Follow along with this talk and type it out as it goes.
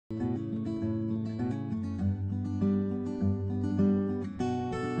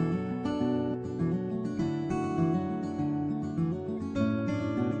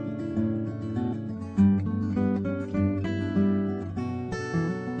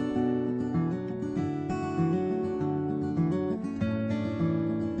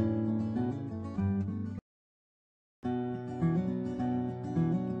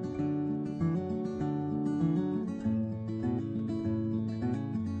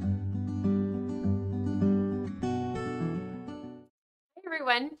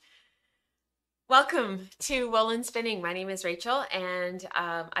everyone. Welcome to Wool Spinning. My name is Rachel, and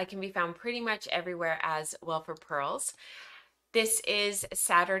I can be found pretty much everywhere as Well for Pearls. This is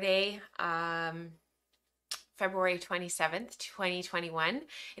Saturday, February 27th, 2021.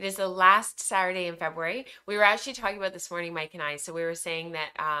 It is the last Saturday in February. We were actually talking about this morning, Mike and I. So we were saying that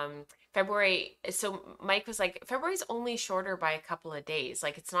Mike was like, February's only shorter by a couple of days.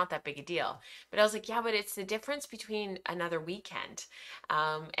 Like, it's not that big a deal. But I was like, yeah, but it's the difference between another weekend.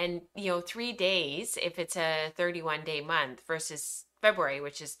 And, 3 days, if it's a 31-day month versus February,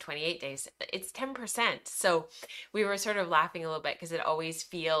 which is 28 days, it's 10%. So we were sort of laughing a little bit because it always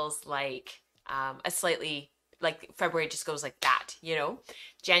feels like a slightly like February just goes like that.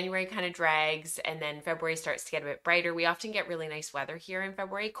 January kind of drags and then February starts to get a bit brighter. We often get really nice weather here in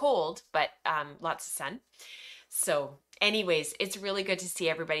February, cold, but lots of sun. So anyways, it's really good to see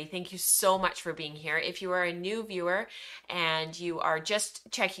everybody. Thank you so much for being here. If you are a new viewer and you are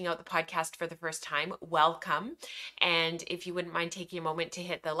just checking out the podcast for the first time, welcome. And if you wouldn't mind taking a moment to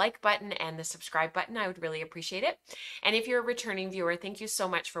hit the like button and the subscribe button, I would really appreciate it. And if you're a returning viewer, thank you so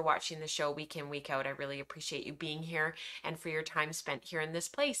much for watching the show week in, week out. I really appreciate you being here and for your time spent here in this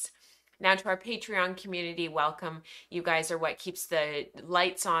place. Now to our Patreon community, welcome. You guys are what keeps the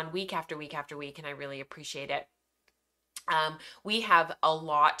lights on week after week after week, and I really appreciate it. We have a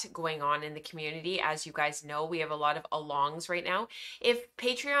lot going on in the community. As you guys know, we have a lot of alongs right now. If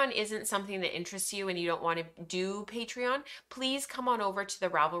Patreon isn't something that interests you and you don't want to do Patreon, please come on over to the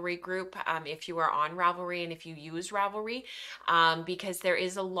Ravelry group if you are on Ravelry and if you use Ravelry, because there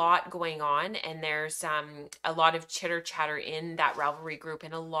is a lot going on and there's a lot of chitter chatter in that Ravelry group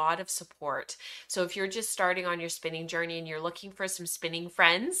and a lot of support. So if you're just starting on your spinning journey and you're looking for some spinning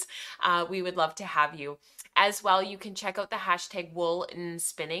friends, we would love to have you. As well, you can check out the hashtag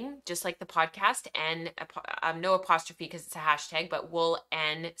WnS, just like the podcast, and no apostrophe because it's a hashtag, but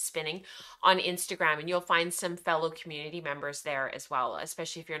WnS on Instagram, and you'll find some fellow community members there as well,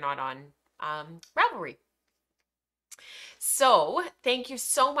 especially if you're not on Ravelry. So thank you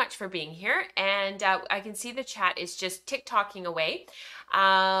so much for being here, and I can see the chat is just tick-tocking away.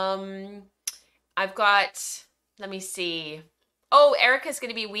 I've got, let me see. Oh, Erica's going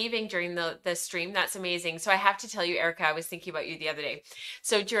to be weaving during the stream. That's amazing. So I have to tell you, Erica, I was thinking about you the other day.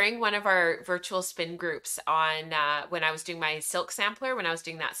 So during one of our virtual spin groups on when I was doing my silk sampler, when I was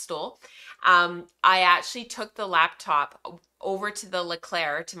doing that stole, I actually took the laptop over to the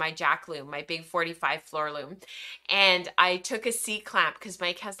Leclerc, to my jack loom, my big 45 floor loom. And I took a C-clamp because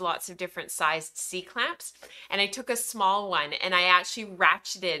Mike has lots of different sized C-clamps. And I took a small one and I actually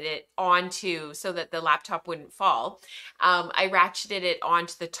ratcheted it onto so that the laptop wouldn't fall. I ratcheted it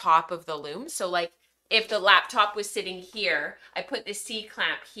onto the top of the loom. So like if the laptop was sitting here, I put the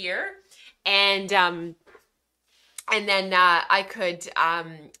C-clamp here and then I could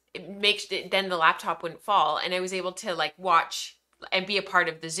then the laptop wouldn't fall, and I was able to like watch and be a part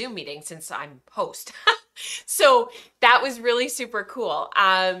of the Zoom meeting since I'm host. So that was really super cool.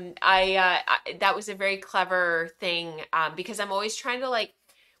 That was a very clever thing because I'm always trying to like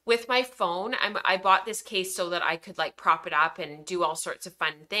with my phone. I bought this case so that I could like prop it up and do all sorts of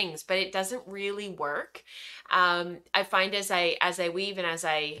fun things, but it doesn't really work. I find as I weave and as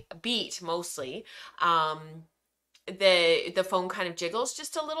I beat mostly, the phone kind of jiggles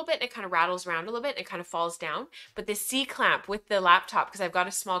just a little bit and it kind of rattles around a little bit and it kind of falls down. But the C-clamp with the laptop, because I've got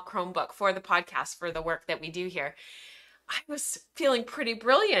a small Chromebook for the podcast, for the work that we do here, I was feeling pretty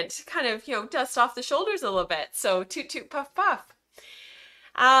brilliant, kind of, dust off the shoulders a little bit. So toot toot puff puff.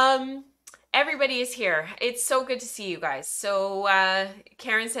 Everybody is here. It's so good to see you guys. So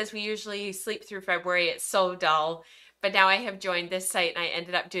Karen says we usually sleep through February. It's so dull. But now I have joined this site and I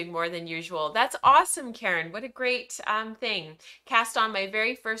ended up doing more than usual. That's awesome, Karen. What a great thing. Cast on my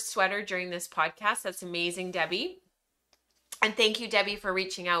very first sweater during this podcast. That's amazing, Debbie. And thank you, Debbie, for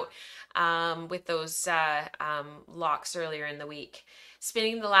reaching out with those locks earlier in the week.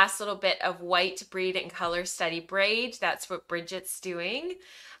 Spinning the last little bit of white bead and color study braid. That's what Bridget's doing.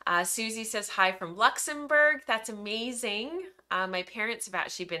 Susie says hi from Luxembourg. That's amazing. My parents have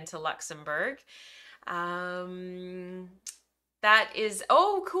actually been to Luxembourg. That is,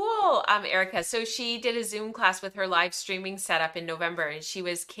 oh, cool, Erica. So she did a Zoom class with her live streaming setup in November, and she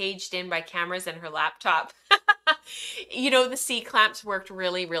was caged in by cameras and her laptop. The C-clamps worked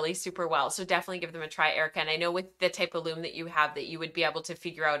really, really super well. So definitely give them a try, Erica. And I know with the type of loom that you have that you would be able to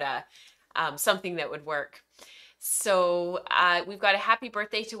figure out something that would work. So we've got a happy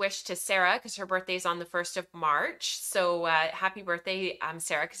birthday to wish to Sarah because her birthday is on the 1st of March. So happy birthday,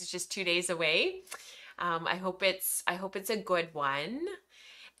 Sarah, because it's just 2 days away. I hope it's a good one.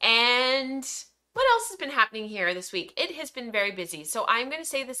 And What else has been happening here this week? It has been very busy. So I'm going to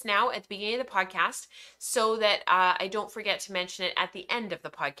say this now at the beginning of the podcast so that I don't forget to mention it at the end of the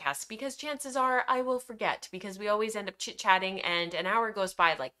podcast, because chances are I will forget, because we always end up chit-chatting and an hour goes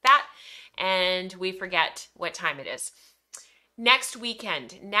by like that and we forget what time it is. Next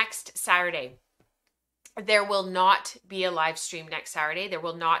weekend, next Saturday, there will not be a live stream next Saturday. There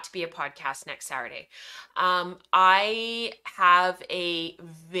will not be a podcast next Saturday. I have a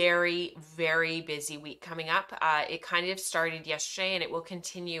very, very busy week coming up. It kind of started yesterday and it will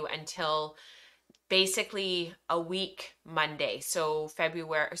continue until basically a week Monday. So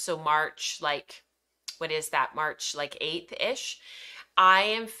March, like, what is that? March, like 8th-ish. I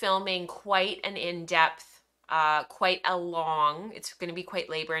am filming quite an in-depth quite a long, it's going to be quite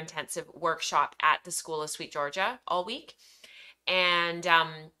labor intensive workshop at the School of Sweet Georgia all week. And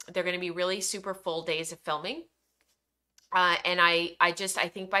they're going to be really super full days of filming. And I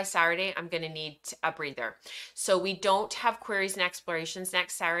think by Saturday, I'm going to need a breather. So we don't have queries and explorations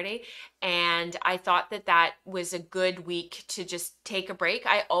next Saturday. And I thought that that was a good week to just take a break.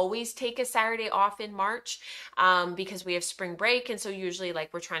 I always take a Saturday off in March because we have spring break. And so usually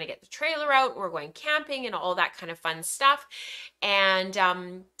like we're trying to get the trailer out, we're going camping and all that kind of fun stuff. And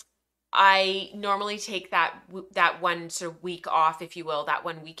I normally take that one sort of week off, if you will, that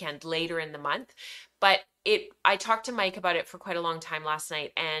one weekend later in the month. But I talked to Mike about it for quite a long time last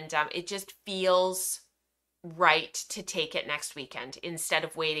night, and it just feels right to take it next weekend instead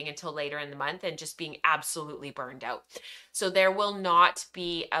of waiting until later in the month and just being absolutely burned out. So there will not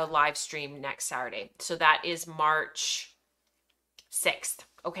be a live stream next Saturday. So that is March 6th.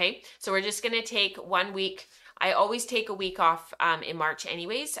 Okay. So we're just going to take 1 week. I always take a week off in March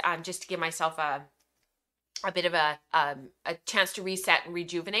anyways, just to give myself a bit of a chance to reset and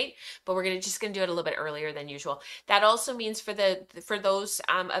rejuvenate, but we're just gonna do it a little bit earlier than usual. That also means for those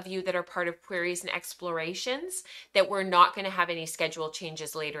of you that are part of queries and explorations that we're not going to have any schedule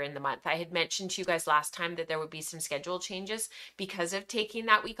changes later in the month. I had mentioned to you guys last time that there would be some schedule changes because of taking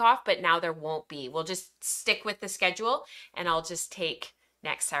that week off, but now there won't be. We'll just stick with the schedule and I'll just take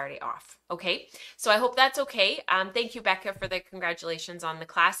next Saturday off. Okay. So I hope that's okay. Thank you, Becca, for the congratulations on the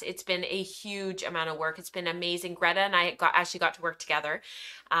class. It's been a huge amount of work. It's been amazing. Greta and I actually got to work together.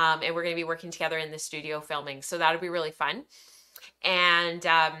 And we're going to be working together in the studio filming. So that'll be really fun. And,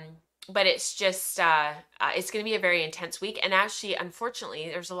 but it's just, it's going to be a very intense week. And actually, unfortunately,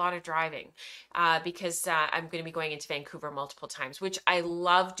 there's a lot of driving because I'm going to be going into Vancouver multiple times, which I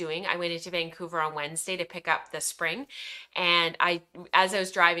love doing. I went into Vancouver on Wednesday to pick up the spring. And as I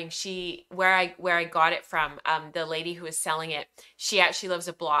was driving, where I got it from, the lady who was selling it, she actually lives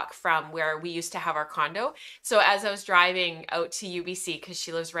a block from where we used to have our condo. So as I was driving out to UBC, because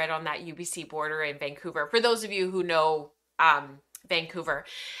she lives right on that UBC border in Vancouver, for those of you who know, Vancouver.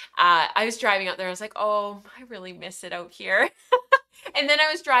 I was driving out there. I was like, oh, I really miss it out here. And then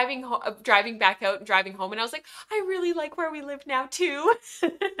I was driving back out and driving home, and I was like, I really like where we live now too.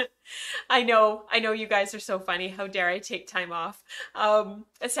 I know you guys are so funny. How dare I take time off? A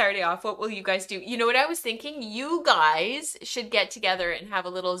Saturday off. What will you guys do? You know what I was thinking? You guys should get together and have a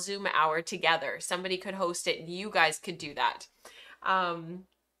little Zoom hour together. Somebody could host it and you guys could do that.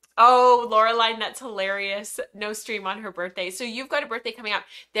 Oh, Laureline, that's hilarious. No stream on her birthday. So you've got a birthday coming up.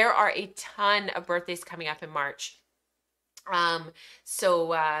 There are a ton of birthdays coming up in March.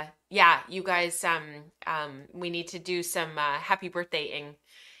 Yeah, you guys, we need to do some, happy birthday-ing.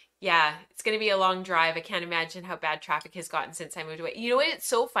 Yeah, it's going to be a long drive. I can't imagine how bad traffic has gotten since I moved away. You know what? It's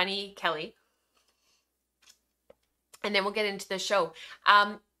so funny, Kelly. And then we'll get into the show.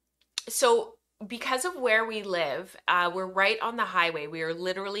 So because of where we live, we're right on the highway. We are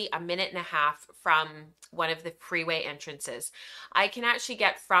literally a minute and a half from one of the freeway entrances. I can actually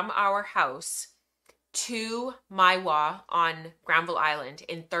get from our house to Maiwa on Granville Island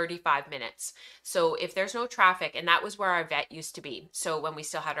in 35 minutes. So if there's no traffic, and that was where our vet used to be. So when we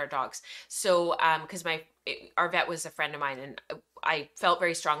still had our dogs. So, because our vet was a friend of mine, and I felt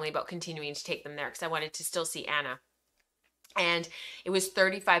very strongly about continuing to take them there because I wanted to still see Anna. And it was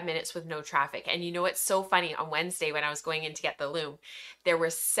 35 minutes with no traffic. And you know what's so funny? On Wednesday when I was going in to get the loom, there were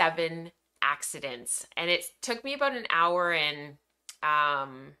 7 accidents. And it took me about an hour and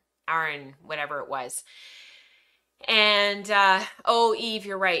whatever it was. And oh, Eve,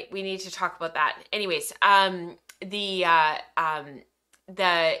 you're right. We need to talk about that. Anyways,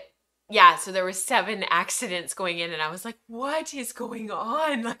 Yeah, so there were 7 accidents going in, and I was like, "What is going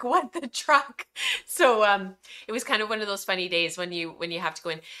on? Like, what the truck?" So, it was kind of one of those funny days when you have to go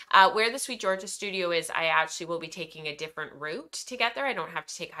in. Where the Sweet Georgia studio is, I actually will be taking a different route to get there. I don't have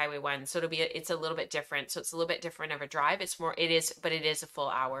to take Highway 1, so it's a little bit different. So it's a little bit different of a drive. But it is a full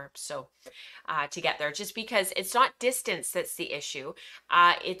hour. So to get there, just because it's not distance that's the issue.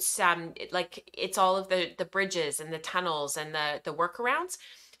 It's all of the bridges and the tunnels and the workarounds.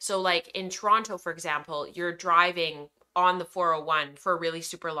 So like in Toronto, for example, you're driving on the 401 for a really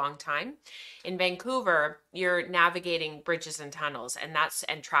super long time. In Vancouver, you're navigating bridges and tunnels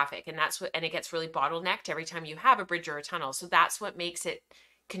and traffic, and it gets really bottlenecked every time you have a bridge or a tunnel. So that's what makes it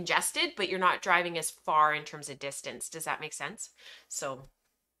congested, but you're not driving as far in terms of distance. Does that make sense? So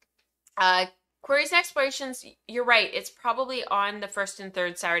uh, Queries and Explorations, you're right. It's probably on the first and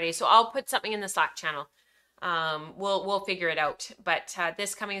third Saturday. So I'll put something in the Slack channel. We'll figure it out. But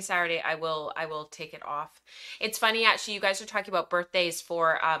this coming Saturday, I will take it off. It's funny actually. You guys are talking about birthdays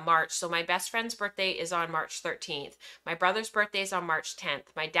for March. So my best friend's birthday is on March 13th. My brother's birthday is on March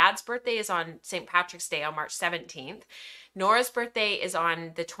 10th. My dad's birthday is on St. Patrick's Day on March 17th. Nora's birthday is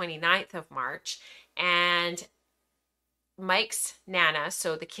on the 29th of March, and Mike's Nana,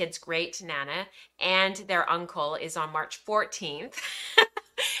 so the kid's great Nana, and their uncle is on March 14th.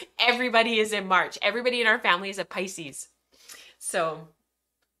 Everybody is in March. Everybody in our family is a Pisces. So,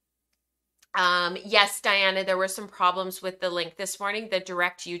 yes, Diana, there were some problems with the link this morning, the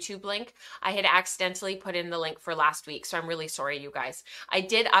direct YouTube link. I had accidentally put in the link for last week, so I'm really sorry, you guys. I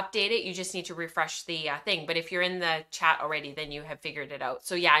did update it. You just need to refresh the thing. But if you're in the chat already, then you have figured it out.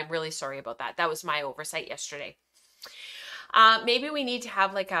 So yeah, I'm really sorry about that. That was my oversight yesterday. Maybe we need to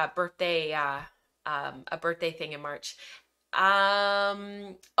have like a birthday thing in March.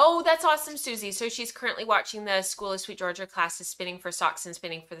 Oh, that's awesome, Susie. So she's currently watching the School of Sweet Georgia classes, spinning for socks and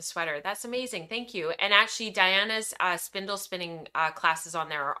spinning for the sweater. That's amazing. Thank you. And actually, Diana's spindle spinning classes on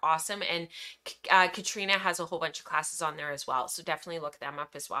there are awesome. And Katrina has a whole bunch of classes on there as well. So definitely look them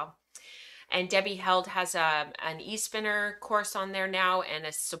up as well. And Debbie Held has an e-spinner course on there now and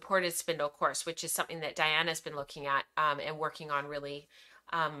a supported spindle course, which is something that Diana's been looking at and working on really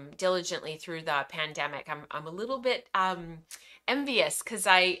diligently through the pandemic. I'm a little bit envious because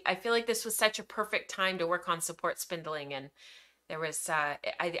I feel like this was such a perfect time to work on support spindling, and there was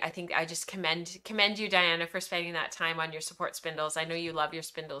I think I just commend you, Diana, for spending that time on your support spindles. I know you love your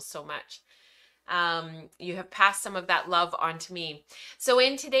spindles so much. You have passed some of that love on to me. So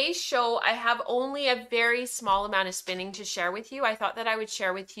in today's show, I have only a very small amount of spinning to share with you. I thought that I would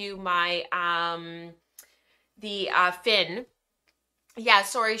share with you my the fin. Yeah,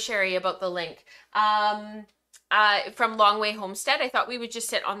 sorry, Sherry, about the link. From Long Way Homestead, I thought we would just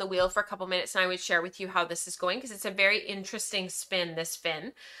sit on the wheel for a couple minutes and I would share with you how this is going because it's a very interesting spin, this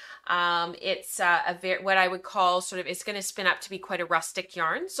fin. It's what I would call it's going to spin up to be quite a rustic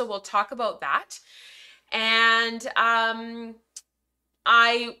yarn. So we'll talk about that. And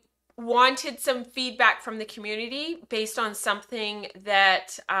I wanted some feedback from the community based on something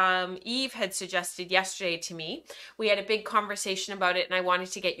that Eve had suggested yesterday to me. We had a big conversation about it and I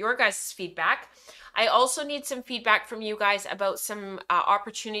wanted to get your guys' feedback. I also need some feedback from you guys about some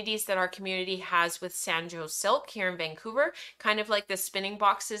opportunities that our community has with Sanjo Silk here in Vancouver, kind of like the spinning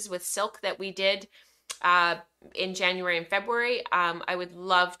boxes with silk that we did in January and February. I would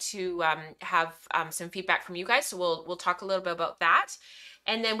love to have some feedback from you guys, so we'll talk a little bit about that.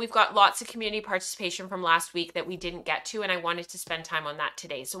 And then we've got lots of community participation from last week that we didn't get to, and I wanted to spend time on that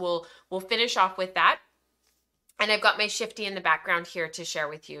today. So we'll finish off with that. And I've got my shifty in the background here to share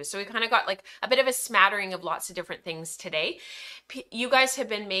with you. So we kind of got like a bit of a smattering of lots of different things today. You guys have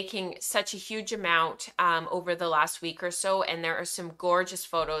been making such a huge amount over the last week or so, and there are some gorgeous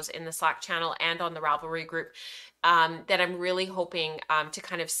photos in the Slack channel and on the Ravelry group that I'm really hoping to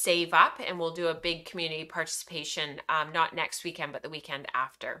kind of save up, and we'll do a big community participation, not next weekend, but the weekend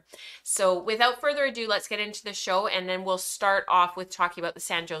after. So without further ado, let's get into the show, and then we'll start off with talking about the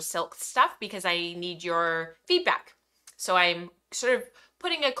Sanjo Silk stuff because I need your feedback. So I'm sort of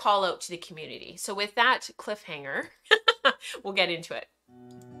putting a call out to the community. So with that cliffhanger, we'll get into it.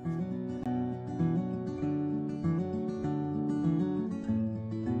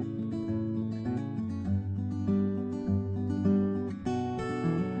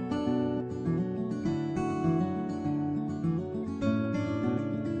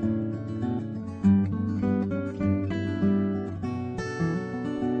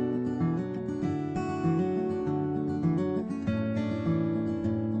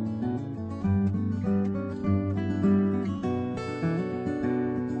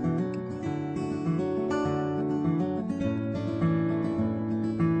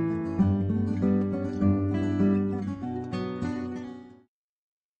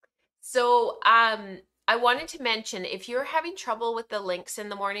 So, I wanted to mention if you're having trouble with the links in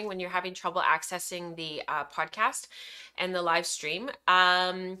the morning when you're having trouble accessing the podcast and the live stream,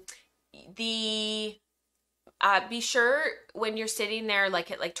 the be sure when you're sitting there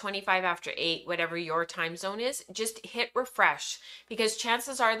like at like 25 after 8, whatever your time zone is, just hit refresh because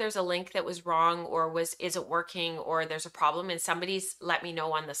chances are there's a link that was wrong or was isn't working or there's a problem and somebody's let me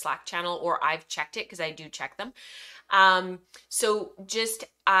know on the Slack channel or I've checked it because I do check them. Um, so just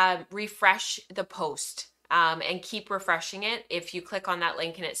refresh the post and keep refreshing it. If you click on that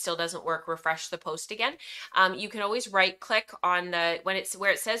link and it still doesn't work, refresh the post again. You can always right click on the, when it's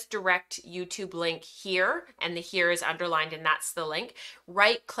where it says direct YouTube link here, and the here is underlined and that's the link.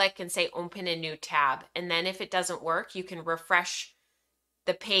 Right click and say open a new tab. And then if it doesn't work, you can refresh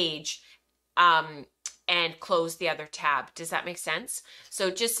the page and close the other tab. Does that make sense?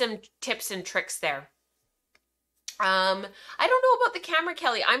 So just some tips and tricks there. I don't know about the camera,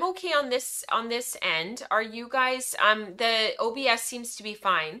 Kelly. I'm okay on this end. Are you guys the OBS seems to be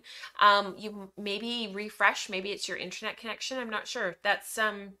fine. You maybe refresh, maybe it's your internet connection. I'm not sure. That's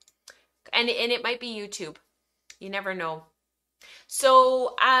and it might be YouTube. You never know.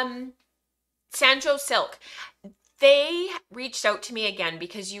 So, Sanjo Silk. They reached out to me again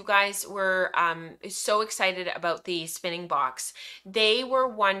because you guys were so excited about the spinning box. They were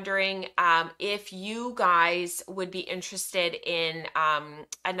wondering if you guys would be interested in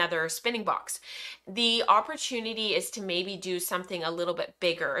another spinning box. The opportunity is to maybe do something a little bit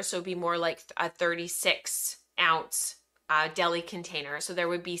bigger. So it'd be more like a 36-ounce deli container. So there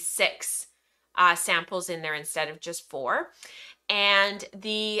would be 6 samples in there instead of just 4. And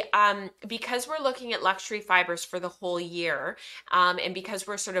the because we're looking at luxury fibers for the whole year, and because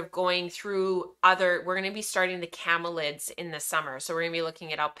we're sort of going through we're going to be starting the camelids in the summer. So we're going to be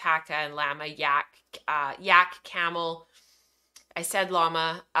looking at alpaca and llama, yak, camel. I said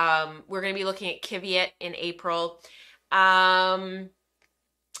llama. We're going to be looking at Kiviat in April.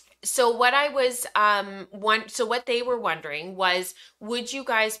 So what I was so what they were wondering was, would you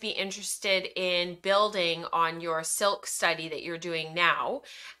guys be interested in building on your silk study that you're doing now,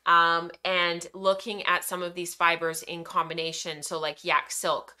 and looking at some of these fibers in combination, so like yak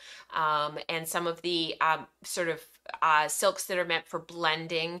silk, and some of the sort of silks that are meant for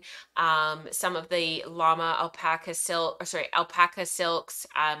blending, some of the llama alpaca silk, or sorry, alpaca silks,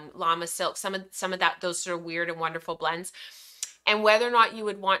 llama silk, some of that, those sort of weird and wonderful blends, and whether or not you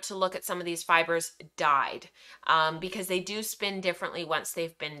would want to look at some of these fibers dyed, because they do spin differently once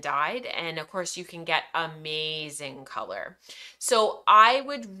they've been dyed. And of course you can get amazing color. So I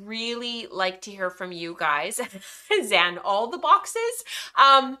would really like to hear from you guys. Zan, all the boxes.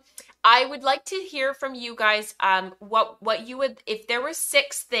 I would like to hear from you guys what you would, if there were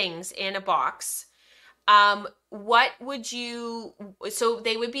 6 things in a box, what would you, so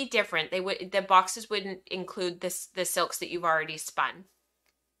they would be different. The boxes wouldn't include the silks that you've already spun.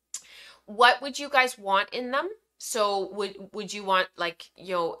 What would you guys want in them? So would you want, like,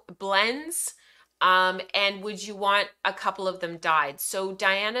 blends? And would you want a couple of them dyed? So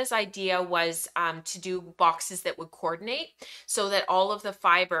Diana's idea was to do boxes that would coordinate so that all of the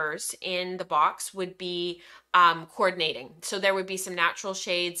fibers in the box would be coordinating. So there would be some natural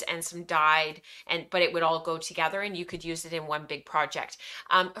shades and some dyed, but it would all go together and you could use it in one big project.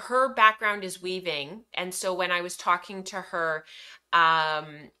 Her background is weaving, and so when I was talking to her,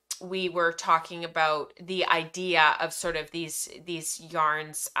 we were talking about the idea of sort of these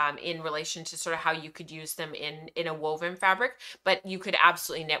yarns in relation to sort of how you could use them in a woven fabric, but you could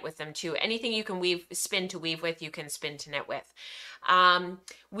absolutely knit with them too. Anything you can spin to weave with, you can spin to knit with.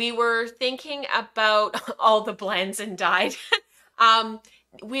 We were thinking about all the blends and dyed.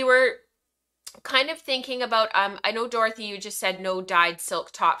 We were kind of thinking about, I know Dorothy, you just said no dyed silk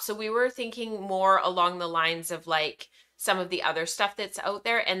top. So we were thinking more along the lines of like some of the other stuff that's out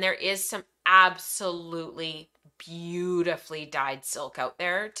there. And there is some absolutely beautifully dyed silk out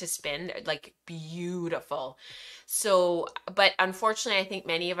there to spin, like beautiful. So, but unfortunately, I think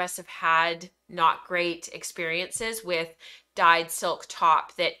many of us have had not great experiences with dyed silk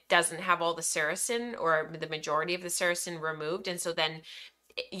top that doesn't have all the sericin or the majority of the sericin removed. And so then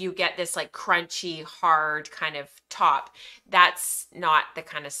you get this like crunchy, hard kind of top. That's not the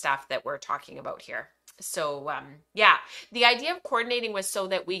kind of stuff that we're talking about here. So yeah, the idea of coordinating was so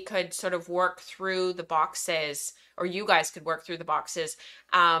that we could sort of work through the boxes, or you guys could work through the boxes,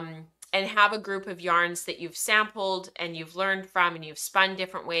 and have a group of yarns that you've sampled and you've learned from and you've spun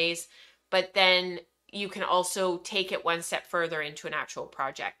different ways, but then you can also take it one step further into an actual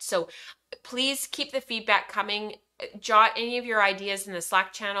project. So please keep the feedback coming. jot any of your ideas in the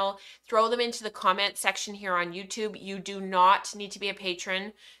Slack channel, throw them into the comment section here on YouTube. You do not need to be a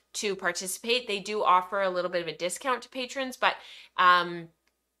patron to participate. They do offer a little bit of a discount to patrons, but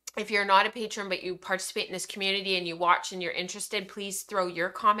if you're not a patron but you participate in this community and you watch and you're interested, please throw your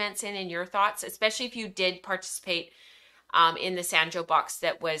comments in and your thoughts, especially if you did participate in the Sanjo box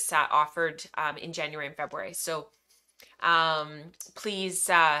that was offered in January and February. So please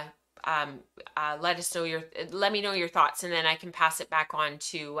let me know your thoughts, and then I can pass it back on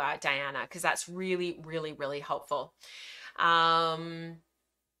to Diana, because that's really, really, really helpful.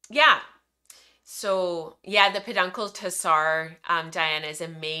 Yeah. So yeah, the peduncle tassar, Diana, is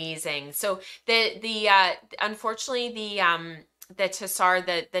amazing. So unfortunately the tassar,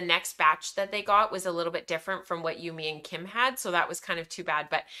 the next batch that they got was a little bit different from what you, me, and Kim had, so that was kind of too bad,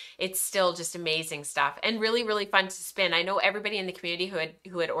 but it's still just amazing stuff and really, really fun to spin. I know everybody in the community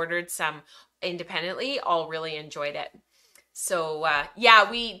who had ordered some independently all really enjoyed it. So yeah,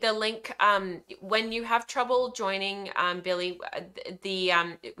 the link, when you have trouble joining, Billy,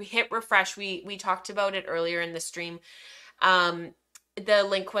 hit refresh. We talked about it earlier in the stream. The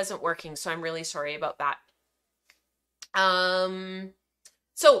link wasn't working, so I'm really sorry about that.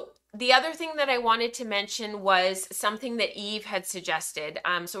 So the other thing that I wanted to mention was something that Eve had suggested.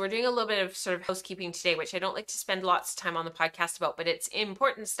 So we're doing a little bit of sort of housekeeping today, which I don't like to spend lots of time on the podcast about, but it's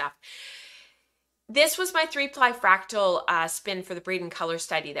important stuff. This was my 3-ply fractal spin for the breed and color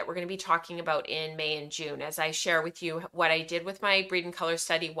study that we're going to be talking about in May and June, as I share with you what I did with my breed and color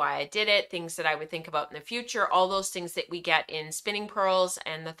study, why I did it, things that I would think about in the future, all those things that we get in Spinning Pearls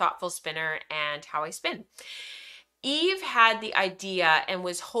and the Thoughtful Spinner, and how I spin. Eve had the idea and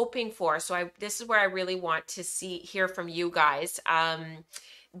was hoping for, so this is where I really want to hear from you guys.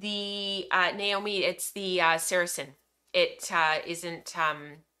 Naomi, it's the Saracen. It isn't...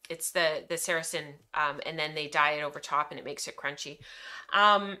 It's the Saracen, and then they dye it over top and it makes it crunchy.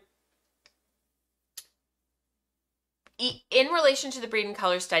 In relation to the breed and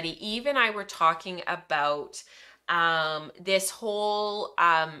color study, Eve and I were talking about this whole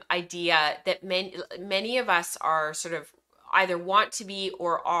idea that many of us are sort of either want to be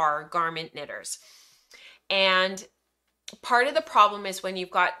or are garment knitters. And part of the problem is when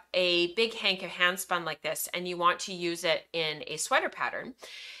you've got a big hank of hand spun like this and you want to use it in a sweater pattern,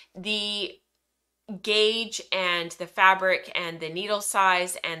 the gauge and the fabric and the needle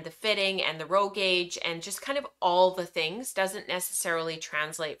size and the fitting and the row gauge and just kind of all the things doesn't necessarily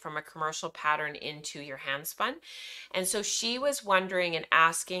translate from a commercial pattern into your hand spun. And so she was wondering and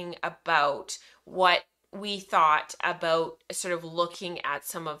asking about what we thought about sort of looking at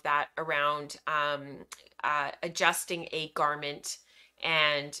some of that around adjusting a garment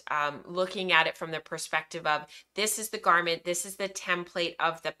and looking at it from the perspective of, this is the garment, this is the template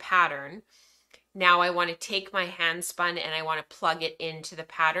of the pattern. Now I want to take my hand spun and I want to plug it into the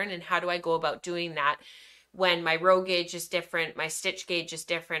pattern. And how do I go about doing that when my row gauge is different, my stitch gauge is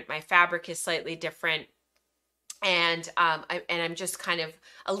different, my fabric is slightly different, and I'm just kind of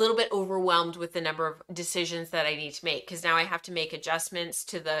a little bit overwhelmed with the number of decisions that I need to make, because now I have to make adjustments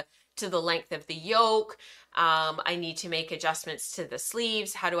to the length of the yoke. I need to make adjustments to the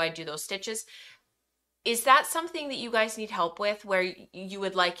sleeves. How do I do those stitches? Is that something that you guys need help with, where you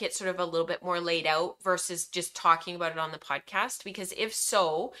would like it sort of a little bit more laid out versus just talking about it on the podcast? Because if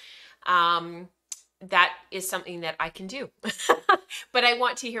so, that is something that I can do. But I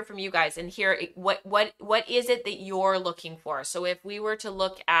want to hear from you guys and hear what is it that you're looking for. So if we were to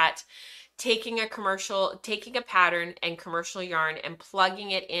look at taking a pattern and commercial yarn and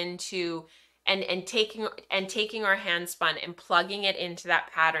plugging it into and taking our hand spun and plugging it into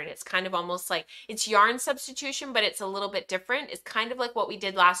that pattern, it's kind of almost like it's yarn substitution, but it's a little bit different. It's kind of like what we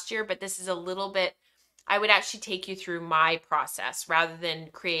did last year, but this is a little bit, I would actually take you through my process rather than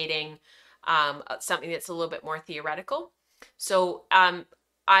creating something that's a little bit more theoretical. So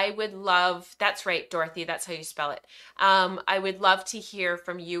I would love, that's right, Dorothy, that's how you spell it. I would love to hear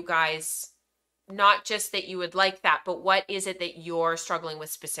from you guys, not just that you would like that, but what is it that you're struggling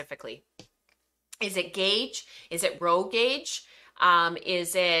with specifically? Is it gauge? Is it row gauge?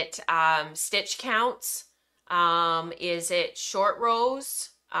 Is it stitch counts? Is it short rows?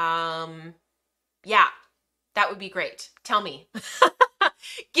 Yeah, that would be great. Tell me.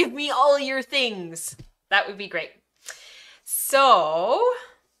 Give me all your things. That would be great. So,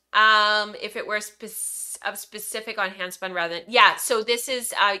 if it were specific on handspun rather than, yeah, so this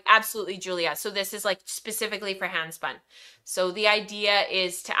is absolutely, Julia. So this is like specifically for handspun. So the idea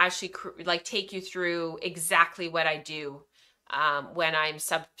is to actually like take you through exactly what I do when I'm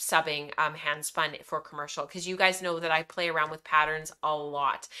subbing hand spun for commercial, because you guys know that I play around with patterns a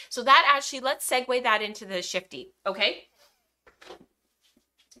lot. So that actually, let's segue that into the shifty. Okay.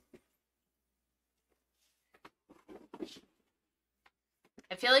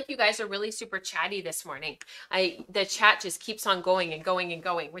 I feel like you guys are really super chatty this morning. The chat just keeps on going and going and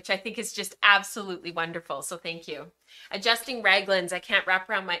going, which I think is just absolutely wonderful. So thank you. Adjusting raglans. I can't wrap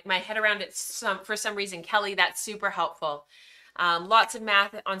around my head around it for some reason. Kelly, that's super helpful. Lots of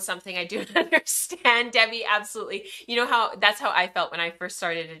math on something I do not understand. Debbie, absolutely. You know how that's how I felt when I first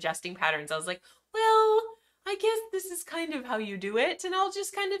started adjusting patterns. I was like, well, I guess this is kind of how you do it, and I'll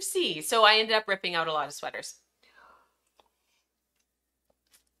just kind of see. So I ended up ripping out a lot of sweaters.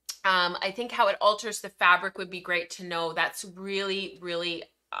 I think how it alters the fabric would be great to know. That's really, really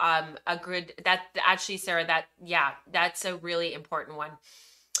a good, that actually, Sarah, that's a really important one.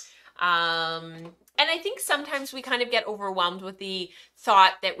 And I think sometimes we kind of get overwhelmed with the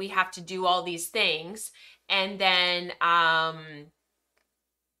thought that we have to do all these things, and then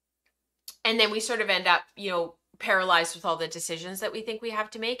we sort of end up, paralyzed with all the decisions that we think we have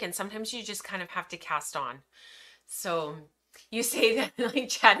to make. And sometimes you just kind of have to cast on. So you say that like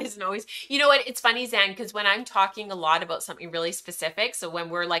chat isn't always, you know what? It's funny, Zan, because when I'm talking a lot about something really specific, so when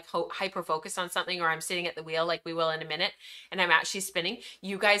we're like hyper focused on something, or I'm sitting at the wheel like we will in a minute, and I'm actually spinning,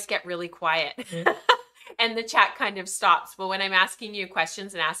 you guys get really quiet. And the chat kind of stops. But when I'm asking you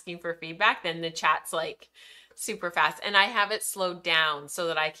questions and asking for feedback, then the chat's like super fast. And I have it slowed down so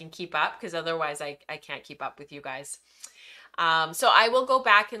that I can keep up, because otherwise I can't keep up with you guys. So I will go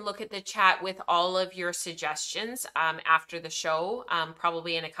back and look at the chat with all of your suggestions after the show,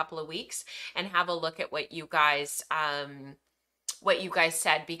 probably in a couple of weeks, and have a look at what you guys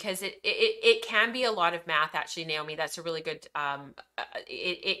said, because it can be a lot of math, actually, Naomi. That's a really good,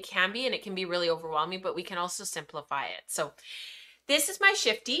 it can be, and it can be really overwhelming, but we can also simplify it. So this is my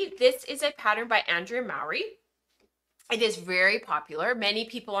shifty. This is a pattern by Andrea Mowry. It is very popular. Many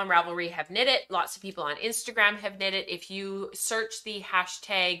people on Ravelry have knit it. Lots of people on Instagram have knit it. If you search the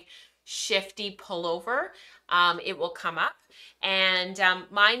hashtag shifty pullover, it will come up. And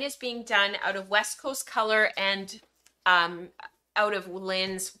mine is being done out of West Coast Color and out of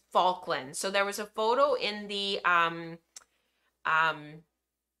Lynn's Falkland. So there was a photo in the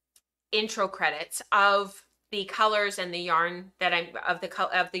intro credits of the colors and the yarn that of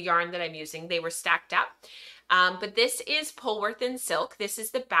the yarn that I'm using. They were stacked up. But this is Polworth and silk. This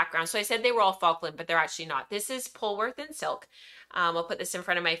is the background. So I said they were all Falkland, but they're actually not. This is Polworth and silk. I'll put this in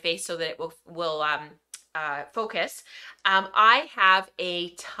front of my face so that it will focus. I have a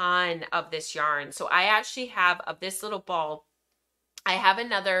ton of this yarn. So I actually have, of this little ball, I have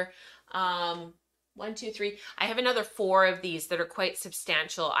another, 1, 2, 3. I have another 4 of these that are quite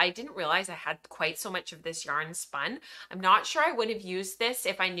substantial. I didn't realize I had quite so much of this yarn spun. I'm not sure I would have used this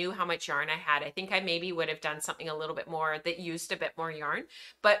if I knew how much yarn I had. I think I maybe would have done something a little bit more that used a bit more yarn.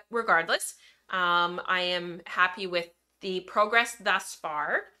 But regardless, I am happy with the progress thus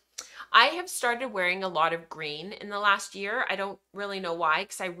far. I have started wearing a lot of green in the last year. I don't really know why,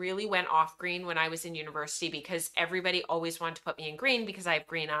 because I really went off green when I was in university, because everybody always wanted to put me in green because I have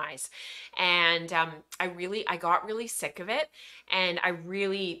green eyes. And I got really sick of it. And I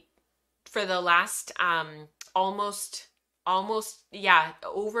really, for the last almost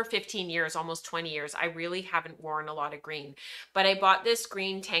over 15 years, almost 20 years, I really haven't worn a lot of green. But I bought this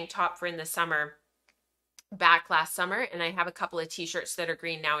green tank top for in the summer, back last summer, and I have a couple of t-shirts that are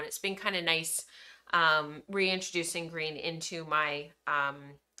green now, and it's been kind of nice reintroducing green into my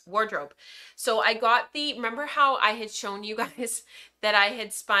wardrobe. So I got remember how I had shown you guys that I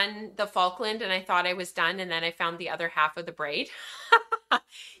had spun the Falkland and I thought I was done, and then I found the other half of the braid?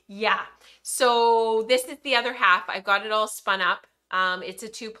 Yeah, so this is the other half. I've got it all spun up. It's a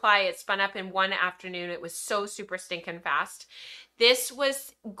 2-ply. It spun up in one afternoon. It was so super stinking fast. This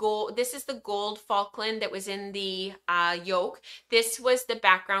was gold. This is the gold Falkland that was in the yoke. This was the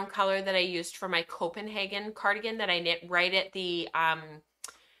background color that I used for my Copenhagen cardigan that I knit right at the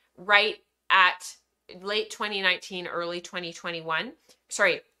late 2019, early 2021.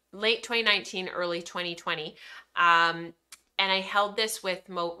 Sorry, late 2019, early 2020. And I held this with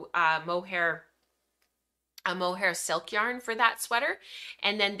a mohair silk yarn for that sweater.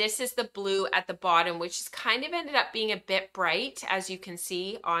 And then this is the blue at the bottom, which has kind of ended up being a bit bright, as you can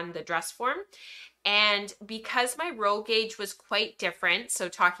see on the dress form. And because my row gauge was quite different, so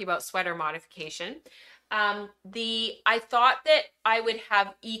talking about sweater modification, I thought that I would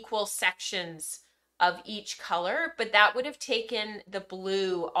have equal sections of each color, but that would have taken the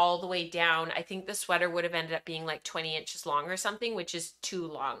blue all the way down. I think the sweater would have ended up being like 20 inches long or something, which is too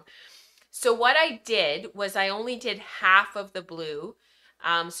long. So what I did was I only did half of the blue.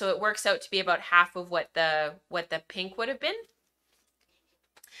 So it works out to be about half of what the pink would have been.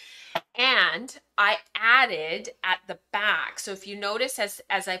 And I added at the back. So if you notice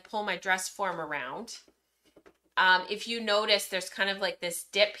as I pull my dress form around, if you notice there's kind of like this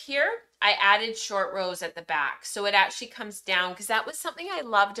dip here, I added short rows at the back. So it actually comes down, because that was something I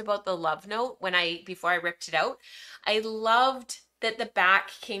loved about the Love Note before I ripped it out. I loved that the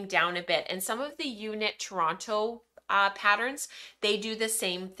back came down a bit, and some of the Unit Toronto patterns, they do the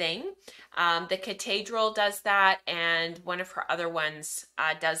same thing. The Cathedral does that, and one of her other ones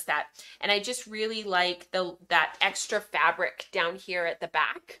does that. And I just really like that extra fabric down here at the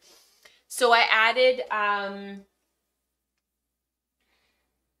back. So I added, I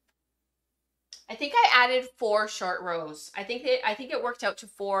think I added 4 short rows. I think it worked out to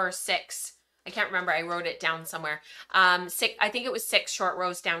 4 or 6. I can't remember. I wrote it down somewhere. I think it was 6 short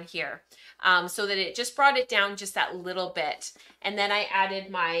rows down here. So that it just brought it down just that little bit. And then I added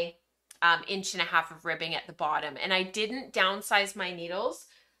my 1.5 inches of ribbing at the bottom. And I didn't downsize my needles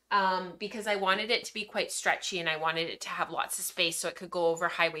because I wanted it to be quite stretchy, and I wanted it to have lots of space so it could go over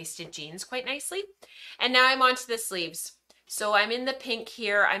high-waisted jeans quite nicely. And now I'm on to the sleeves. So I'm in the pink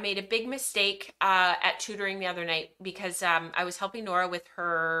here. I made a big mistake at tutoring the other night because I was helping Nora with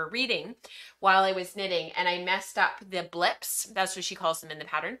her reading while I was knitting, and I messed up the blips. That's what she calls them in the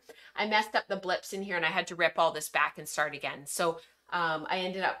pattern. I messed up the blips in here, and I had to rip all this back and start again. So I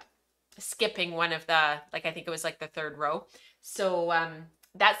ended up skipping one of the, like, I think it was like the 3rd row. So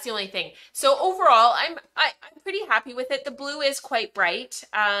that's the only thing. So overall, I'm pretty happy with it. The blue is quite bright.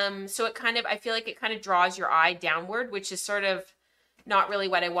 So it kind of, I feel like it kind of draws your eye downward, which is sort of not really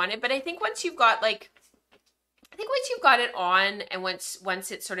what I wanted. But I think once you've got it on, and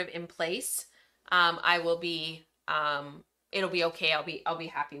once it's sort of in place, it'll be okay. I'll be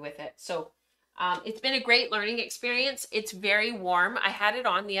happy with it. So it's been a great learning experience. It's very warm. I had it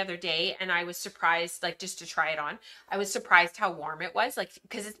on the other day, and I was surprised, like, just to try it on, I was surprised how warm it was, like,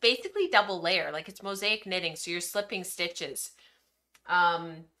 because it's basically double layer, like it's mosaic knitting. So you're slipping stitches,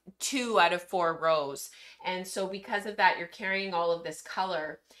 2 out of 4 rows. And so because of that, you're carrying all of this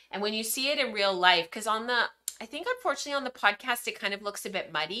color. And when you see it in real life, because I think unfortunately on the podcast, it kind of looks a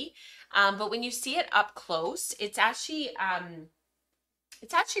bit muddy. But when you see it up close, it's actually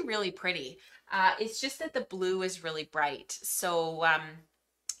really pretty. It's just that the blue is really bright. So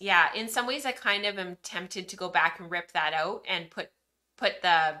yeah, in some ways I kind of am tempted to go back and rip that out and put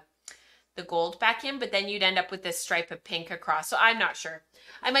the gold back in, but then you'd end up with this stripe of pink across. So I'm not sure.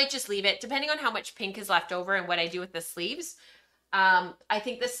 I might just leave it, depending on how much pink is left over and what I do with the sleeves. I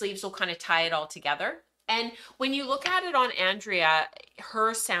think the sleeves will kind of tie it all together. And when you look at it on Andrea,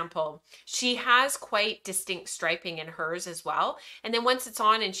 her sample, she has quite distinct striping in hers as well. And then once it's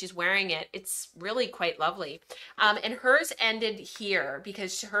on and she's wearing it, it's really quite lovely. And hers ended here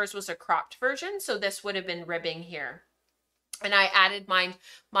because hers was a cropped version. So this would have been ribbing here. And I added mine.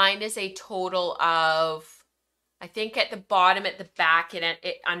 Mine is a total of, I think at the bottom, at the back,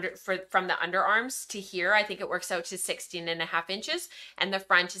 from the underarms to here, I think it works out to 16.5 inches, and the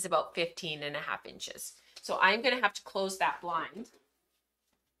front is about 15.5 inches. So I'm going to have to close that blind.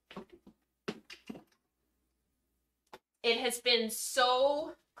 It has been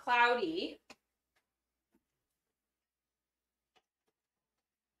so cloudy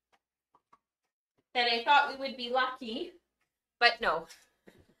that I thought we would be lucky, but no.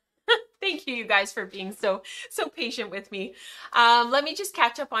 Thank you, you guys, for being so patient with me. Let me just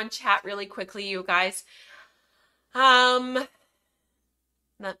catch up on chat really quickly, you guys. Let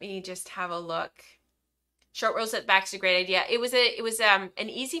me just have a look. Short rows at the back is a great idea. It was an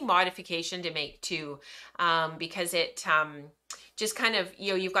easy modification to make too, because it just kind of,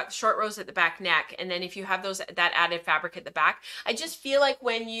 you've got the short rows at the back neck, and then if you have that added fabric at the back, I just feel like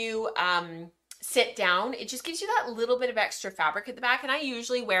when you sit down, it just gives you that little bit of extra fabric at the back. And I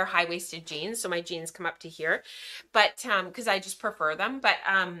usually wear high-waisted jeans, so my jeans come up to here, but because I just prefer them. But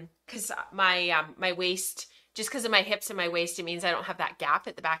because my waist, just because of my hips and my waist, it means I don't have that gap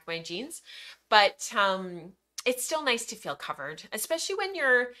at the back of my jeans. But it's still nice to feel covered, especially when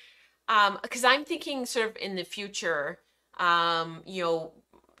you're, because I'm thinking sort of in the future,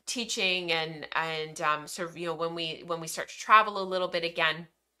 teaching and sort of, when we start to travel a little bit again.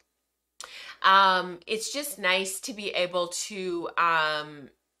 It's just nice to be able to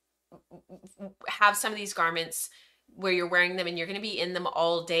have some of these garments where you're wearing them and you're going to be in them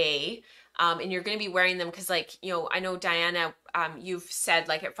all day. And you're going to be wearing them because, like, I know Diana, you've said,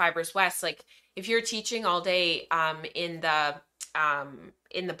 like, at Fibers West, like, if you're teaching all day in the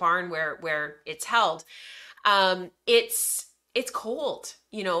barn where it's held, it's it's cold,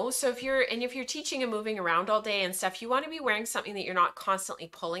 you know? So if you're teaching and moving around all day and stuff, you want to be wearing something that you're not constantly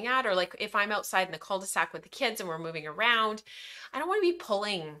pulling at. Or like if I'm outside in the cul-de-sac with the kids and we're moving around, I don't want to be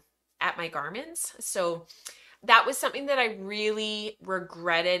pulling at my garments. So that was something that I really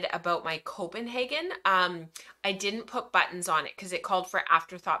regretted about my Copenhagen. I didn't put buttons on it because it called for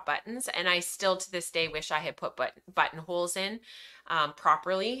afterthought buttons, and I still to this day wish I had put buttonholes in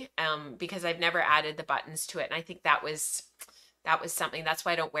properly, because I've never added the buttons to it, and I think that was something. That's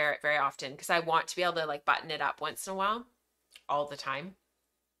why I don't wear it very often, because I want to be able to like button it up once in a while, all the time.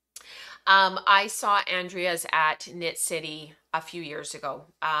 I saw Andrea's at Knit City a few years ago.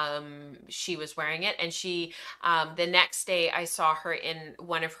 She was wearing it, and the next day I saw her in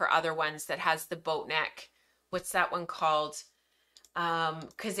one of her other ones that has the boat neck. What's that one called?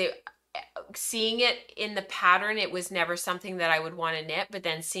 Because seeing it in the pattern, it was never something that I would want to knit, but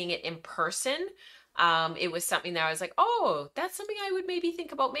then seeing it in person, it was something that I was like, oh, that's something I would maybe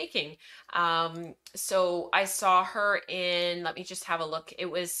think about making. So I saw her in, let me just have a look.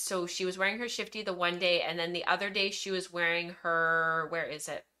 So she was wearing her shifty the one day, and then the other day she was wearing her, where is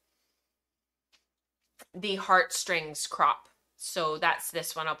it? The heartstrings crop. So that's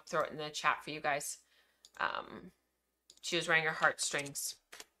this one. I'll throw it in the chat for you guys. She was wearing her heartstrings,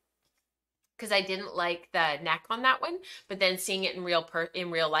 because I didn't like the neck on that one, but then seeing it in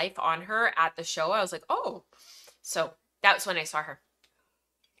real life on her at the show, I was like, oh. So that was when I saw her.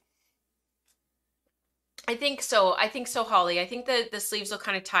 I think so, Holly. I think the sleeves will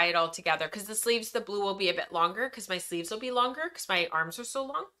kind of tie it all together, because the blue will be a bit longer, because my sleeves will be longer because my arms are so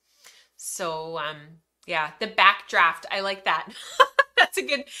long. So yeah, the backdraft, I like that. That's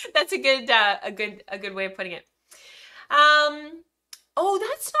a good way of putting it. Oh,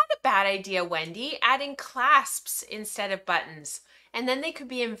 that's not a bad idea, Wendy. Adding clasps instead of buttons. And then they could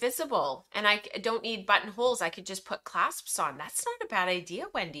be invisible. And I don't need buttonholes. I could just put clasps on. That's not a bad idea,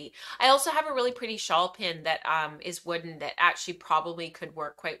 Wendy. I also have a really pretty shawl pin that is wooden that actually probably could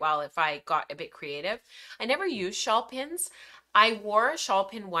work quite well if I got a bit creative. I never used shawl pins. I wore a shawl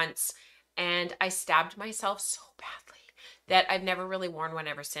pin once and I stabbed myself so badly that I've never really worn one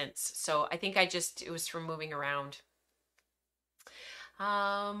ever since. So I think it was from moving around.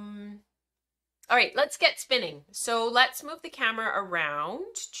 All right, let's get spinning. So let's move the camera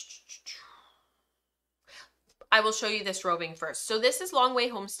around. I will show you this roving first. So this is Long Way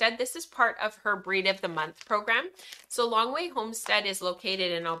Homestead. This is part of her Breed of the Month program. So Long Way Homestead is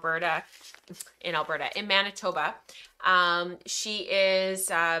located in in Manitoba. She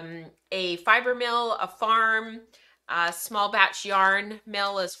is a fiber mill, a farm, a small batch yarn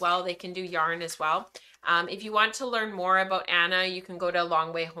mill as well. They can do yarn as well. If you want to learn more about Anna, you can go to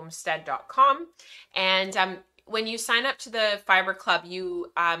longwayhomestead.com. And when you sign up to the Fiber Club,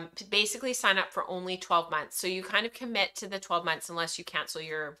 you basically sign up for only 12 months. So you kind of commit to the 12 months unless you cancel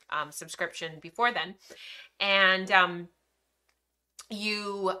your subscription before then. And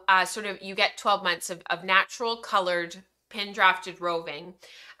you get 12 months of natural colored pin drafted roving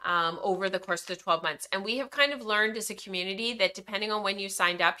over the course of the 12 months. And we have kind of learned as a community that depending on when you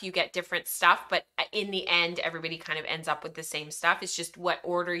signed up, you get different stuff, but in the end, everybody kind of ends up with the same stuff. It's just what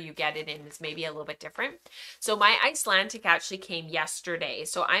order you get it in is maybe a little bit different. So my Icelandic actually came yesterday.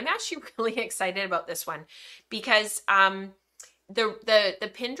 So I'm actually really excited about this one because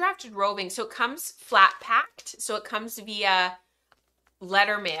the pin drafted roving, so it comes flat packed. So it comes via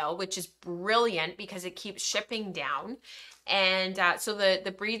letter mail, which is brilliant because it keeps shipping down. And so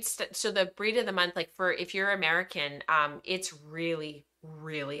the breed of the month, like for if you're American, it's really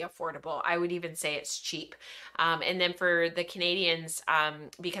affordable. I would even say it's cheap. And then for the Canadians,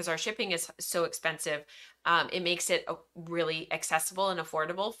 because our shipping is so expensive, it makes it really accessible and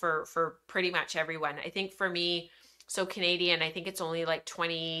affordable for pretty much everyone. I think for me, so Canadian, I think it's only like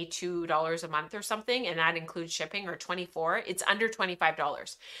 $22 a month or something, and that includes shipping, or 24. It's under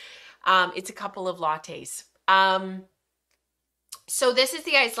 $25. It's a couple of lattes. So this is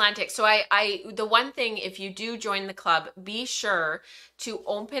the Icelandic. So the one thing, if you do join the club, be sure to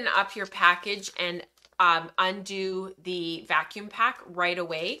open up your package and undo the vacuum pack right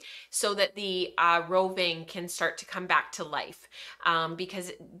away so that the roving can start to come back to life.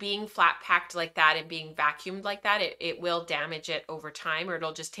 Because being flat packed like that and being vacuumed like that, it will damage it over time, or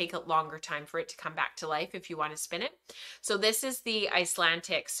it'll just take a longer time for it to come back to life if you want to spin it. So this is the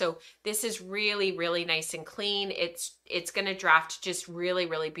Icelandic. So this is really nice and clean. It's going to draft just really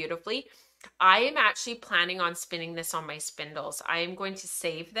beautifully. I am actually planning on spinning this on my spindles. I am going to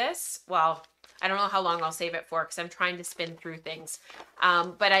save this. Well, I don't know how long I'll save it for because I'm trying to spin through things.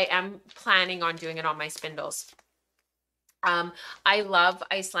 But I am planning on doing it on my spindles. I love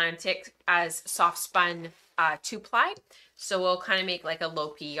Icelandic as soft spun two-ply. So we'll kind of make like a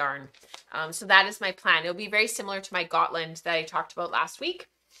low-pea yarn. So that is my plan. It'll be very similar to my Gotland that I talked about last week.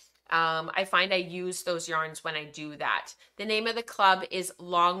 I find I use those yarns when I do that. The name of the club is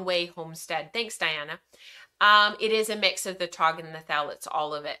Long Way Homestead. Thanks, Diana. It is a mix of the Tog and the Thel. It's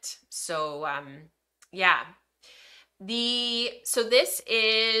all of it. So, yeah. So this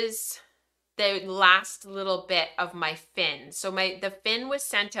is the last little bit of my fin. So the fin was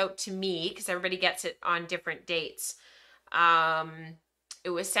sent out to me because everybody gets it on different dates. It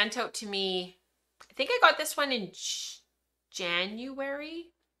was sent out to me. I think I got this one in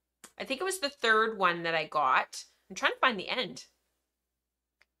January. I think it was the third one that I got. I'm trying to find the end.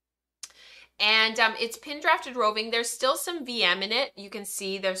 And it's pin drafted roving. There's still some VM in it. You can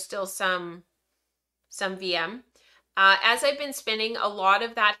see there's still some VM. As I've been spinning, a lot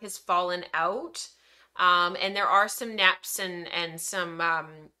of that has fallen out. And there are some neps and some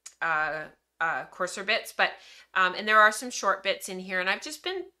coarser bits, but and there are some short bits in here, and I've just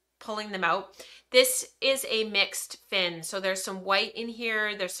been pulling them out. This is a mixed fin, so there's some white in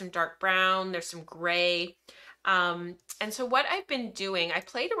here, there's some dark brown, there's some gray. And so what I've been doing, I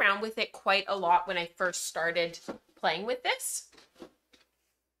played around with it quite a lot when I first started playing with this.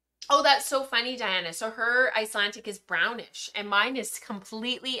 Oh, that's so funny, Diana. So her Icelandic is brownish and mine is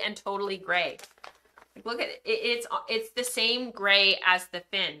completely and totally gray. Like, look at it. It's the same gray as the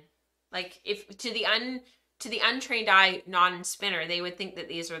fin. Like, if to the untrained eye non-spinner, they would think that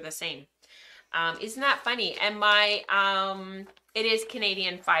these are the same. Isn't that funny? And my it is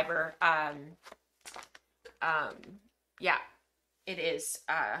Canadian fiber. Yeah, it is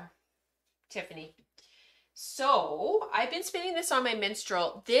Tiffany. So I've been spinning this on my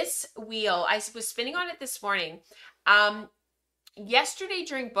Minstrel. This wheel, I was spinning on it this morning. Yesterday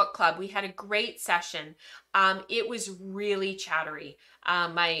during book club, we had a great session. It was really chattery,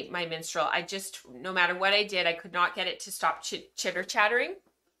 my Minstrel. I just, no matter what I did, I could not get it to stop chitter chattering.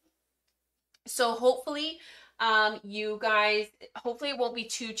 So hopefully, you guys, hopefully it won't be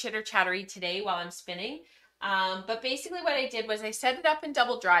too chitter chattery today while I'm spinning. But basically what I did was I set it up in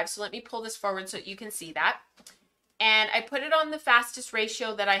double drive. So let me pull this forward so you can see that. And I put it on the fastest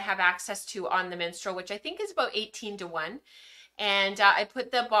ratio that I have access to on the Minstrel, which I think is about 18:1. And I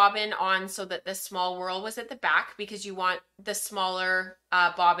put the bobbin on so that the small whirl was at the back, because you want the smaller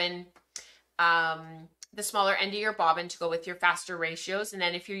bobbin, the smaller end of your bobbin to go with your faster ratios. And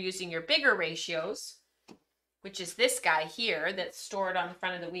then if you're using your bigger ratios, which is this guy here that's stored on the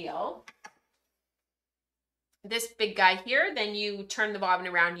front of the wheel, this big guy here, then you turn the bobbin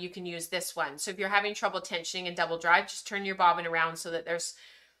around, you can use this one. So if you're having trouble tensioning in double drive, just turn your bobbin around so that there's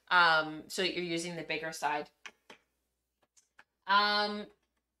so that you're using the bigger side.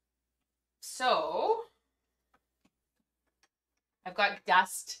 So I've got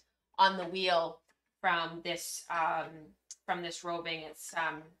dust on the wheel from this roving. It's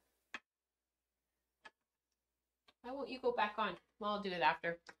why won't you go back on? Well, I'll do it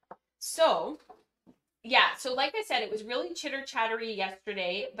after. So yeah, so like I said, it was really chitter chattery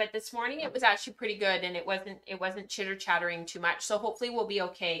yesterday, but this morning it was actually pretty good, and it wasn't chitter chattering too much. So hopefully we'll be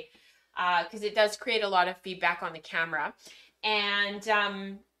okay, because it does create a lot of feedback on the camera. And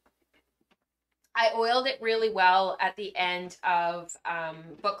I oiled it really well at the end of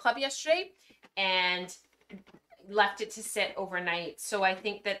book club yesterday, and left it to sit overnight. So I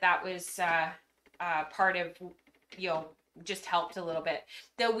think that was part of, you know, just helped a little bit.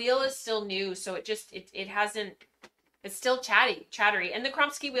 The wheel is still new, so it hasn't, it's still chattery, and the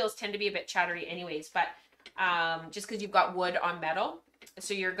Kromsky wheels tend to be a bit chattery anyways, but just because you've got wood on metal,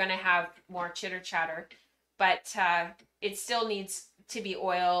 so you're going to have more chitter chatter, but it still needs to be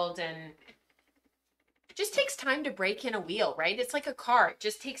oiled, and it just takes time to break in a wheel, right? It's like a car, it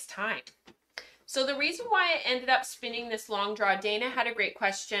just takes time. So the reason why I ended up spinning this long draw, Dana had a great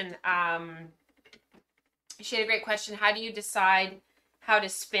question. She had a great question. How do you decide how to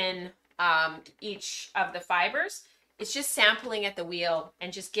spin each of the fibers? It's just sampling at the wheel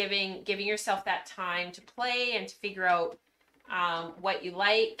and just giving yourself that time to play and to figure out what you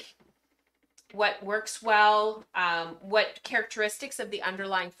like, what works well, what characteristics of the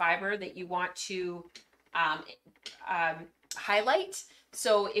underlying fiber that you want to highlight.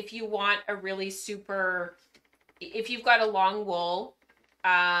 So if you want a really super, if you've got a long wool,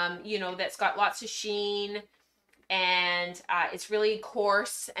 you know, that's got lots of sheen, and it's really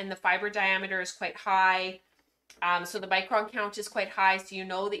coarse, and the fiber diameter is quite high, so the micron count is quite high, so you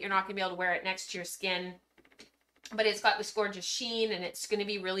know that you're not going to be able to wear it next to your skin, but it's got this gorgeous sheen, and it's going to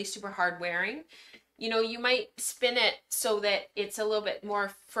be really super hard wearing. You know, you might spin it so that it's a little bit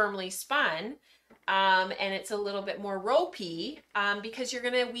more firmly spun, and it's a little bit more ropey, because you're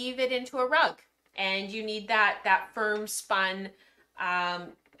going to weave it into a rug. and you need that firm spun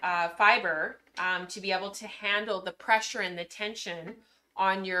fiber to be able to handle the pressure and the tension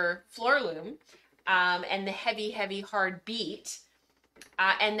on your floor loom, and the heavy hard beat,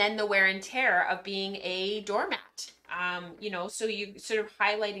 and then the wear and tear of being a doormat. So you sort of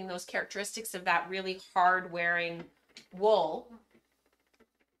highlighting those characteristics of that really hard wearing wool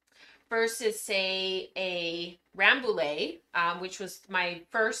versus, say, a rambouillet, which was my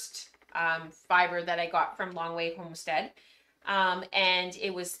first fiber that I got from Longway Homestead. And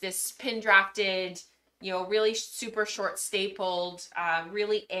it was this pin drafted, really super short stapled,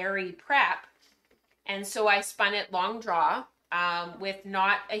 really airy prep. And so I spun it long draw, with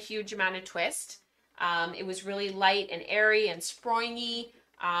not a huge amount of twist. It was really light and airy and springy.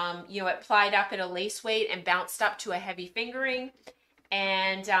 It plied up at a lace weight and bounced up to a heavy fingering.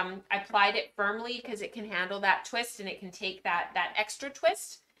 And I plied it firmly because it can handle that twist and it can take that extra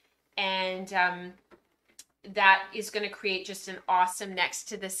twist. And that is going to create just an awesome next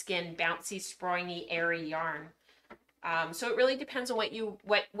to the skin, bouncy, springy, airy yarn. So it really depends on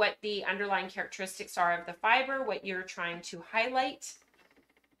what the underlying characteristics are of the fiber, what you're trying to highlight.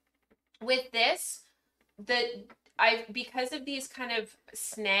 With this, because of these kind of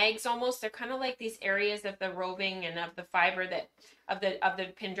snags almost, they're kind of like these areas of the roving and of the fiber of the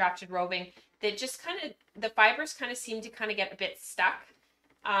pin drafted roving that just kind of, the fibers kind of seem to kind of get a bit stuck.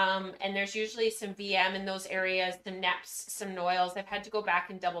 And there's usually some VM in those areas, some neps, some noils. I've had to go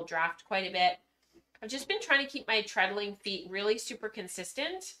back and double draft quite a bit. I've just been trying to keep my treadling feet really super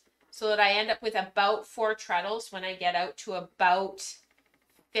consistent so that I end up with about 4 treadles when I get out to about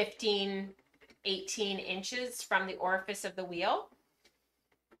 15, 18 inches from the orifice of the wheel.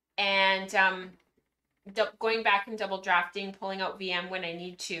 And going back and double drafting, pulling out VM when I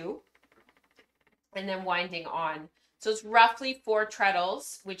need to, and then winding on. So it's roughly 4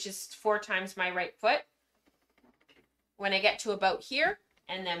 treadles, which is 4 times my right foot when I get to about here,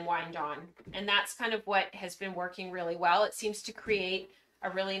 and then wind on. And that's kind of what has been working really well. It seems to create a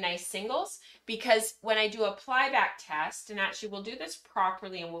really nice singles, because when I do a ply back test, and actually we'll do this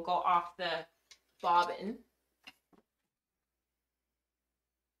properly and we'll go off the bobbin.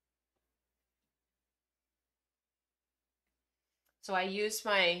 So I use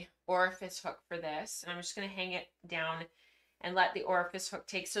my orifice hook for this, and I'm just going to hang it down and let the orifice hook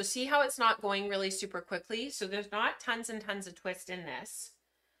take. So see how it's not going really super quickly? So there's not tons and tons of twist in this.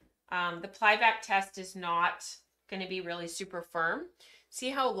 The ply back test is not going to be really super firm. See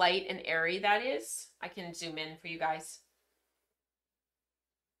how light and airy that is? I can zoom in for you guys.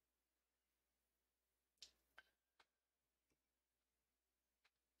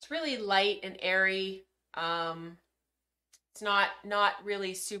 It's really light and airy. It's not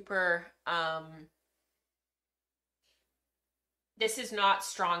really super, this is not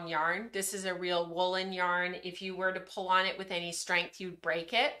strong yarn. This is a real woolen yarn. If you were to pull on it with any strength, you'd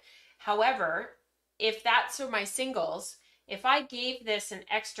break it. However, if that's my singles, if I gave this an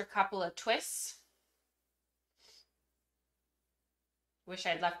extra couple of twists, wish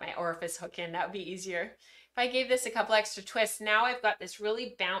I'd left my orifice hook in, that would be easier. If I gave this a couple extra twists, now I've got this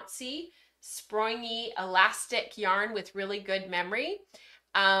really bouncy, springy, elastic yarn with really good memory.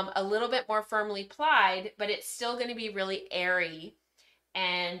 A little bit more firmly plied, but it's still going to be really airy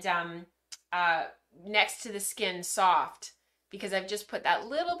and next to the skin soft, because I've just put that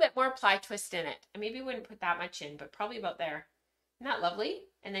little bit more ply twist in it. I maybe wouldn't put that much in, but probably about there. Isn't that lovely?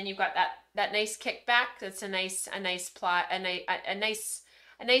 And then you've got that nice kickback. That's a nice ply, a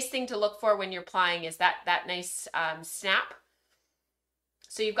nice thing to look for when you're plying, is that nice snap.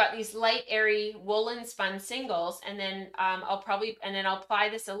 So you've got these light, airy, woolen spun singles, and then I'll ply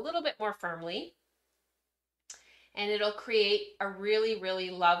this a little bit more firmly, and it'll create a really, really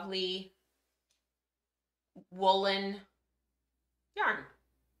lovely woolen yarn.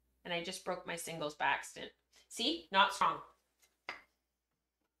 And I just broke my singles by accident. See, not strong.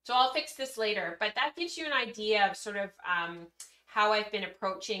 So I'll fix this later, but that gives you an idea of sort of how I've been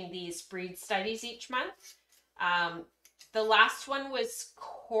approaching these breed studies each month. The last one was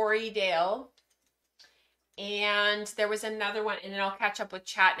Corriedale, and there was another one, and then I'll catch up with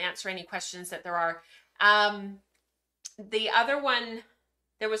chat and answer any questions that there are. The other one,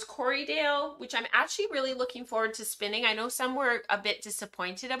 there was Corriedale, which I'm actually really looking forward to spinning. I know some were a bit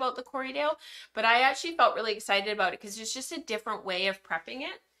disappointed about the Corriedale, but I actually felt really excited about it because it's just a different way of prepping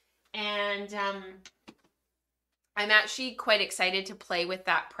it. And I'm actually quite excited to play with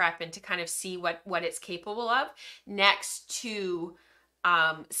that prep and to kind of see what it's capable of next to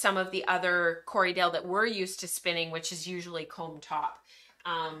some of the other Corriedale that we're used to spinning, which is usually comb top.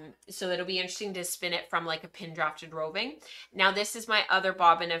 So it'll be interesting to spin it from like a pin drafted roving. Now this is my other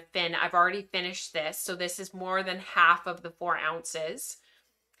bobbin of fin. I've already finished this. So this is more than half of the 4 ounces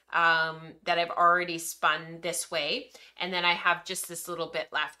that I've already spun this way. And then I have just this little bit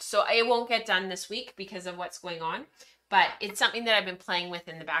left. So it won't get done this week because of what's going on, but it's something that I've been playing with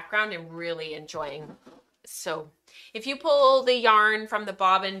in the background and really enjoying. So if you pull the yarn from the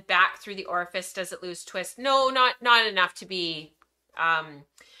bobbin back through the orifice, does it lose twist? No, not enough to be,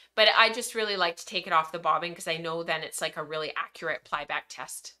 but I just really like to take it off the bobbin because I know then it's like a really accurate ply back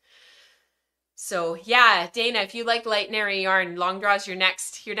test. So yeah, Dana, if you like light and airy yarn, long draw is your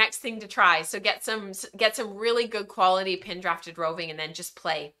next thing to try. So get some really good quality pin drafted roving and then just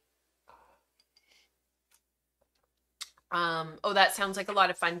play. Oh, that sounds like a lot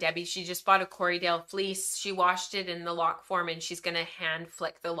of fun, Debbie. She just bought a Corriedale fleece. She washed it in the lock form and she's going to hand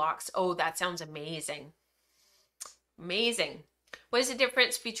flick the locks. Oh, that sounds amazing. Amazing. What is the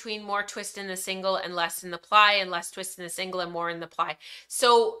difference between more twist in the single and less in the ply, and less twist in the single and more in the ply?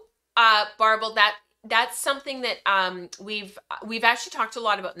 So, Barbel, that's something that we've actually talked a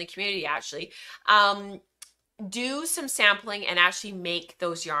lot about in the community, actually. Do some sampling and actually make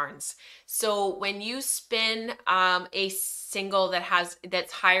those yarns. So when you spin a single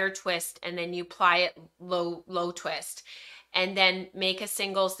that's higher twist and then you ply it low twist, and then make a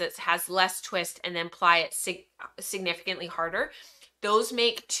singles that has less twist and then ply it significantly harder, those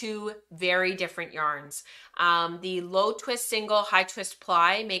make 2 very different yarns. The low twist single, high twist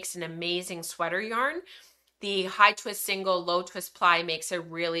ply makes an amazing sweater yarn. The high twist single, low twist ply makes a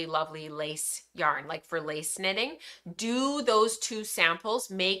really lovely lace yarn, like for lace knitting. Do those 2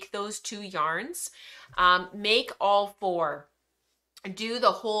 samples, make those 2 yarns, make all 4. Do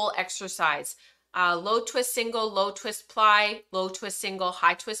the whole exercise. Low twist single, low twist ply, low twist single,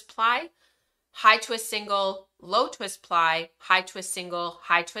 high twist ply, high twist single, low twist ply, high twist single,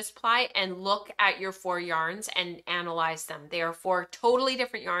 high twist ply, and look at your 4 yarns and analyze them. They are 4 totally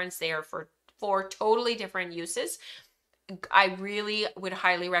different yarns. They are for 4 totally different uses. I really would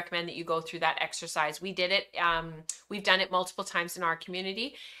highly recommend that you go through that exercise. We did it. We've done it multiple times in our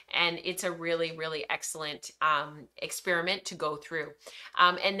community, and it's a really, really excellent experiment to go through.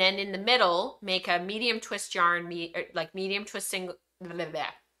 And then in the middle, make a medium twist yarn, like medium twist single, blah, blah, blah.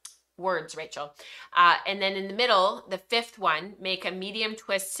 Words, Rachel. And then in the middle, the 5th one, make a medium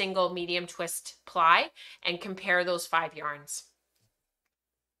twist single, medium twist ply, and compare those 5 yarns.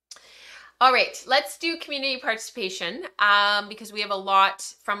 All right, let's do community participation because we have a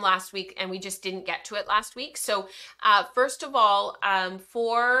lot from last week and we just didn't get to it last week. So first of all,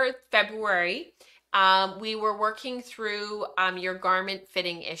 for February, we were working through your garment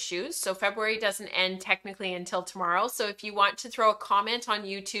fitting issues. So February doesn't end technically until tomorrow. So if you want to throw a comment on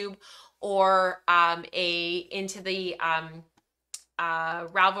YouTube or into the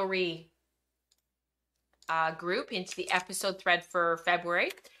Ravelry group, into the episode thread for February,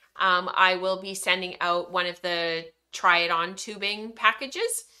 I will be sending out one of the try it on tubing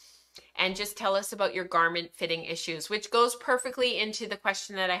packages, and just tell us about your garment fitting issues, which goes perfectly into the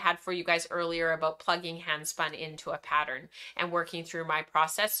question that I had for you guys earlier about plugging hand spun into a pattern and working through my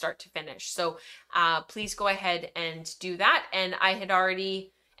process start to finish. So please go ahead and do that. And I had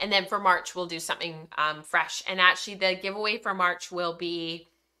already, and then for March, we'll do something fresh. And actually the giveaway for March will be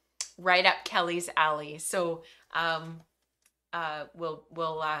right up Kelly's alley. So we'll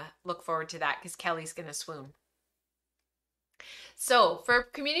look forward to that because Kelly's gonna swoon. So for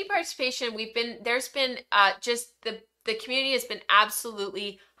community participation, there's been just the community has been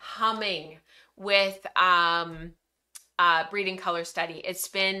absolutely humming with breeding color study. It's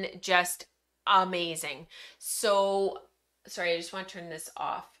been just amazing. So sorry, I just want to turn this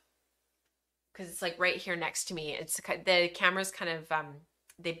off because it's like right here next to me. It's the cameras kind of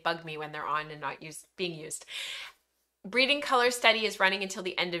they bug me when they're on and not being used. Breeding color study is running until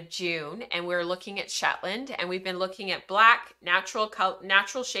the end of June, and we're looking at Shetland, and we've been looking at black, natural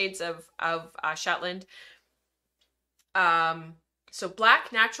shades of Shetland. So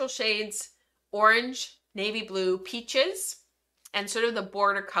black, natural shades, orange, navy blue, peaches, and sort of the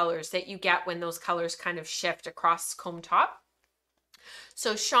border colors that you get when those colors kind of shift across comb top.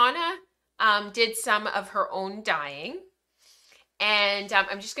 So Shauna did some of her own dyeing. And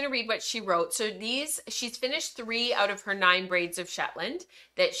I'm just going to read what she wrote. So she's finished 3 out of her 9 braids of Shetland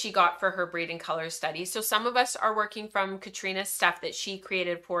that she got for her breeding color study. So some of us are working from Katrina's stuff that she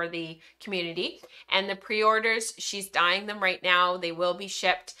created for the community. And the pre-orders, she's dyeing them right now. They will be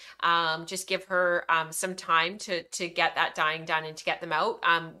shipped. Just give her some time to get that dyeing done and to get them out.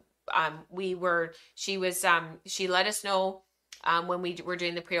 She let us know when we were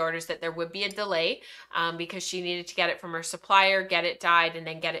doing the pre-orders that there would be a delay because she needed to get it from her supplier, get it dyed, and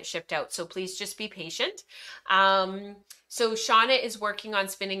then get it shipped out. So please just be patient. So Shauna is working on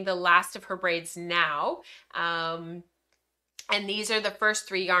spinning the last of her braids now. And these are the first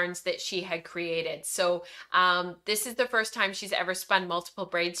 3 yarns that she had created. So this is the first time she's ever spun multiple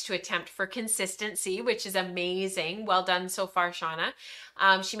braids to attempt for consistency, which is amazing. Well done so far, Shauna.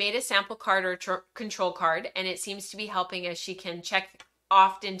 She made a sample card or control card, and it seems to be helping as she can check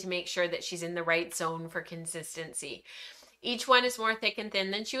often to make sure that she's in the right zone for consistency. Each one is more thick and thin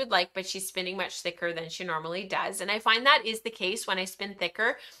than she would like, but she's spinning much thicker than she normally does. And I find that is the case when I spin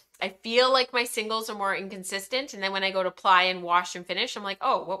thicker. I feel like my singles are more inconsistent. And then when I go to ply and wash and finish, I'm like,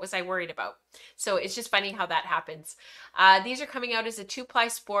 oh, what was I worried about? So it's just funny how that happens. These are coming out as a 2-ply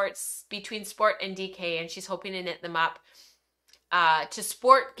sports between sport and DK, and she's hoping to knit them up to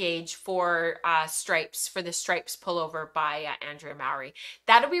sport gauge for stripes, for the stripes pullover by Andrea Mowry.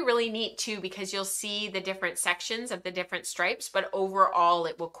 That'll be really neat too, because you'll see the different sections of the different stripes, but overall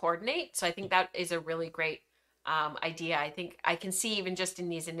it will coordinate. So I think that is a really great idea. I think I can see even just in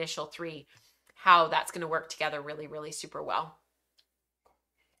these initial 3 how that's going to work together really, really super well.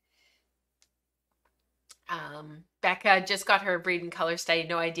 Becca just got her breed and color study.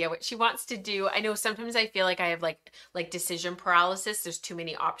 No idea what she wants to do. I know sometimes I feel like I have like decision paralysis. There's too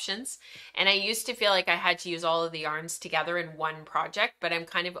many options. And I used to feel like I had to use all of the yarns together in one project, but I'm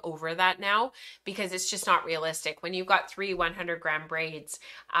kind of over that now because it's just not realistic. When you've got 3 100-gram braids,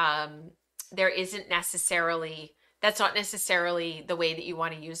 there isn't necessarily, that's not necessarily the way that you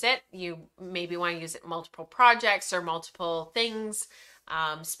want to use it. You maybe want to use it in multiple projects or multiple things,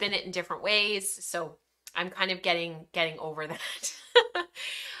 spin it in different ways. So I'm kind of getting over that.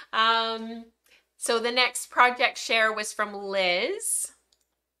 So the next project share was from Liz.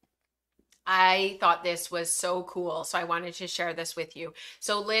 I thought this was so cool, so I wanted to share this with you.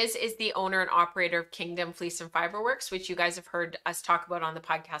 So Liz is the owner and operator of Kingdom Fleece and Fiber Works, which you guys have heard us talk about on the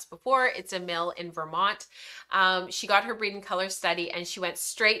podcast before. It's a mill in Vermont. She got her breed and color study and she went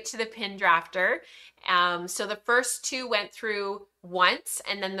straight to the pin drafter. So the first 2 went through once,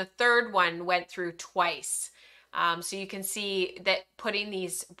 and then the third one went through twice. So you can see that putting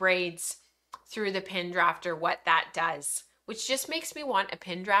these braids through the pin drafter, what that does, which just makes me want a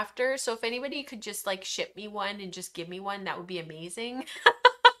pin drafter. So if anybody could just like ship me one and just give me one, that would be amazing.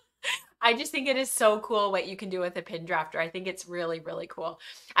 I just think it is so cool what you can do with a pin drafter. I think it's really, really cool.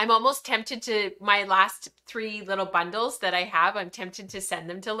 I'm almost tempted to, my last 3 little bundles that I have, I'm tempted to send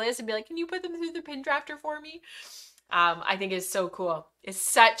them to Liz and be like, can you put them through the pin drafter for me? I think it's so cool. It's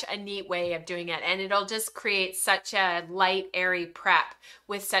such a neat way of doing it. And it'll just create such a light, airy prep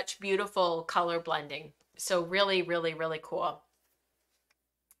with such beautiful color blending. So really, really, really cool.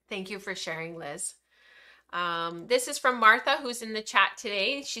 Thank you for sharing, Liz. This is from Martha, who's in the chat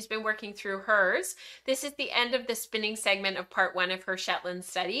today. She's been working through hers. This is the end of the spinning segment of part 1 of her Shetland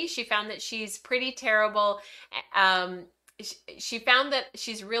study. She found that she's pretty terrible. She found that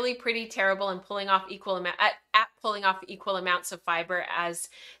she's really pretty terrible in pulling off at pulling off equal amounts of fiber, as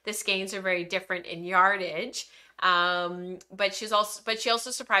the skeins are very different in yardage. But she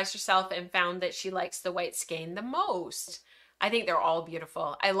also surprised herself and found that she likes the white skein the most. I think they're all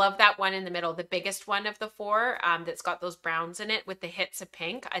beautiful. I love that one in the middle, the biggest one of the 4, that's got those browns in it with the hits of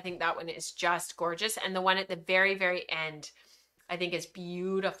pink. I think that one is just gorgeous. And the one at the very, very end, I think is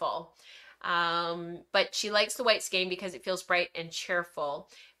beautiful. But she likes the white skein because it feels bright and cheerful.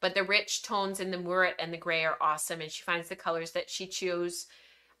 But the rich tones in the mouret and the gray are awesome. And she finds the colors that she chose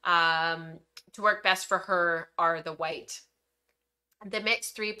to work best for her are the white. The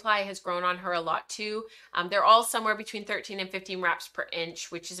mixed 3-ply has grown on her a lot too. They're all somewhere between 13 and 15 wraps per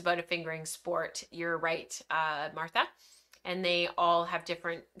inch, which is about a fingering sport. You're right, Martha. And they all have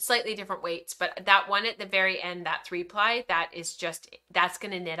slightly different weights. But that one at the very end, that 3-ply, that's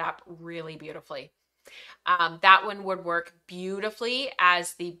going to knit up really beautifully. That one would work beautifully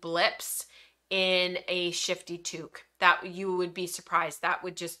as the blips in a shifty toque. That you would be surprised. That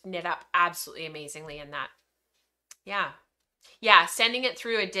would just knit up absolutely amazingly in that. Yeah, sending it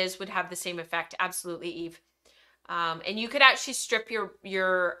through a Diz would have the same effect. Absolutely, Eve. And you could actually strip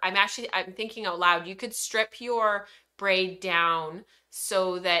your I'm thinking out loud. You could strip your braid down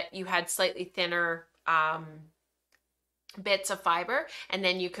so that you had slightly thinner bits of fiber, and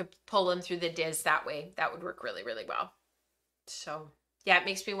then you could pull them through the Diz that way. That would work really, really well. So yeah, it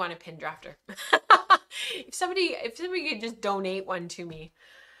makes me want a pin drafter. If somebody could just donate one to me.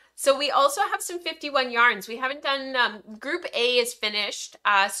 So we also have some 51 yarns. We haven't done, group A is finished.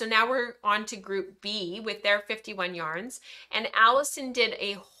 So now we're on to group B with their 51 yarns. And Allison did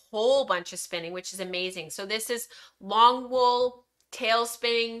a whole bunch of spinning, which is amazing. So this is long wool, tail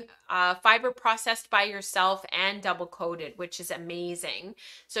spinning, fiber processed by yourself and double coated, which is amazing.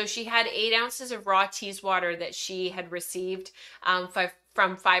 So she had 8 ounces of raw teas water that she had received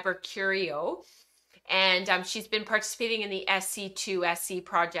from Fiber Curio. And she's been participating in the SC2SC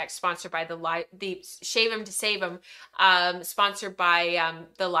project sponsored by the Shave 'em to Save 'em, sponsored by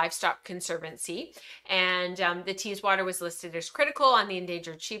the Livestock Conservancy. And the Teeswater was listed as critical on the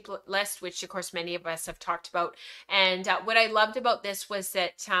endangered sheep list, which of course many of us have talked about. And what I loved about this was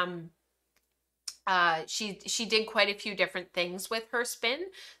that she did quite a few different things with her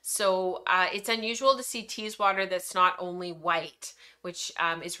spin. So it's unusual to see Teeswater that's not only white, which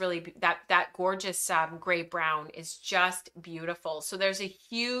is really that gorgeous gray brown is just beautiful. So there's a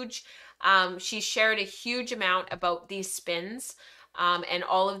huge, she shared a huge amount about these spins and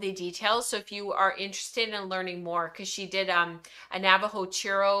all of the details. So if you are interested in learning more, because she did a Navajo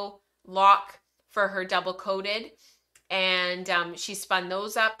Churro lock for her double coated, and she spun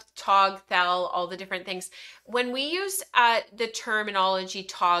those up, tog, thel, all the different things. When we use the terminology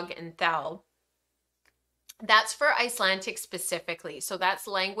tog and thel, that's for Icelandic specifically. So that's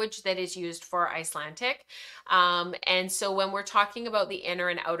language that is used for Icelandic. And so when we're talking about the inner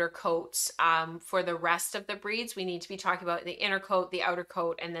and outer coats for the rest of the breeds, we need to be talking about the inner coat, the outer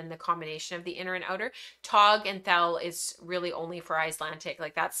coat, and then the combination of the inner and outer. Tog and thel is really only for Icelandic.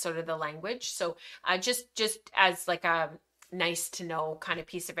 Like that's sort of the language. So just as like a nice to know kind of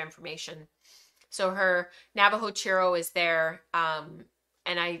piece of information. So her Navajo Churro is there.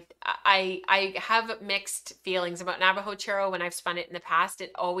 And I have mixed feelings about Navajo Churro when I've spun it in the past.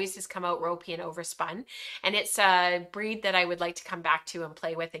 It always has come out ropey and overspun. And it's a breed that I would like to come back to and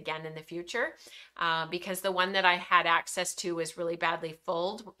play with again in the future because the one that I had access to was really badly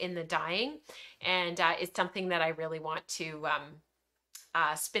fulled in the dyeing. And it's something that I really want to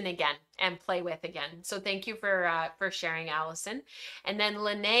spin again and play with again. So thank you for sharing, Allison. And then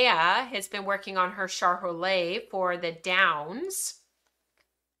Linnea has been working on her Charolais for the Downs.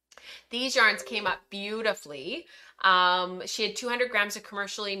 These yarns came up beautifully. She had 200 grams of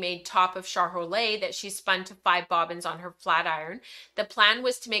commercially made top of Charolais that she spun to 5 bobbins on her flat iron. The plan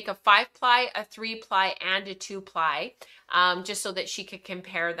was to make a 5-ply, a 3-ply, and a 2-ply, just so that she could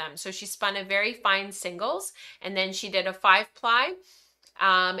compare them. So she spun a very fine singles, and then she did a 5-ply,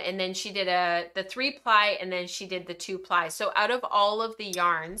 and then she did the 3-ply, and then she did the 2-ply. So out of all of the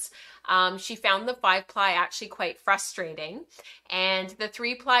yarns, she found the 5-ply actually quite frustrating, and the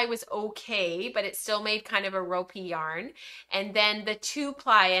 3-ply was okay, but it still made kind of a ropey yarn. And then the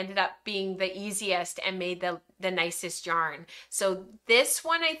 2-ply ended up being the easiest and made the nicest yarn. So this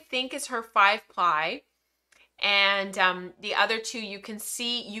one I think is her 5-ply. And the other two, you can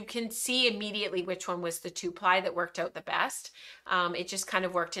see immediately which one was the 2-ply that worked out the best. It just kind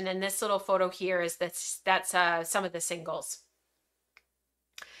of worked. And then this little photo here is that's some of the singles.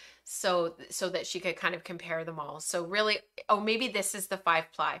 So that she could kind of compare them all. So really, oh, maybe this is the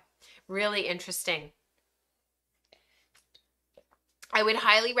 5-ply. Really interesting. I would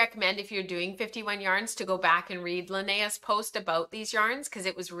highly recommend if you're doing 51 yarns to go back and read Linnea's post about these yarns because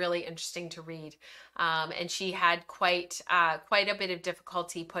it was really interesting to read. And she had quite a bit of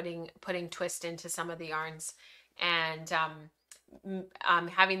difficulty putting twist into some of the yarns and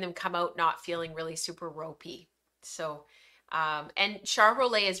having them come out not feeling really super ropey. So and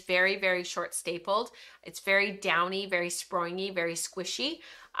Charolais is very, very short stapled. It's very downy, very springy, very squishy.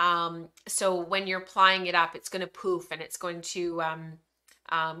 So when you're plying it up, it's going to poof and it's going to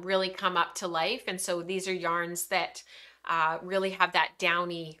really come up to life. And so these are yarns that really have that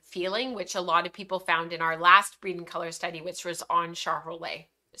downy feeling, which a lot of people found in our last breed and color study, which was on Charolais.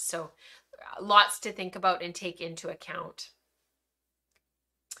 So lots to think about and take into account.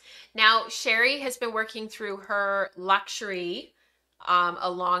 Now, Sherry has been working through her luxury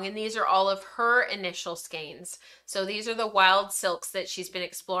along, and these are all of her initial skeins. So these are the wild silks that she's been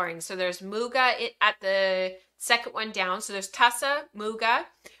exploring. So there's Muga at the second one down. So there's Tussa, Muga,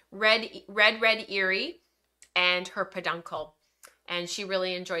 Red Erie, and her Peduncle. And she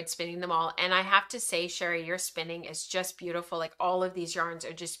really enjoyed spinning them all. And I have to say, Sherry, your spinning is just beautiful. Like all of these yarns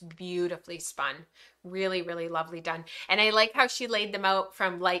are just beautifully spun. Really, really lovely done. And I like how she laid them out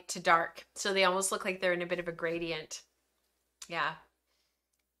from light to dark. So they almost look like they're in a bit of a gradient. Yeah.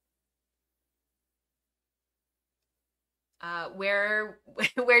 Where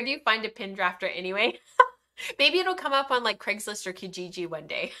do you find a pin drafter anyway? Maybe it'll come up on like Craigslist or Kijiji one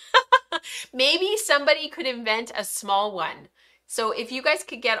day. Maybe somebody could invent a small one. So if you guys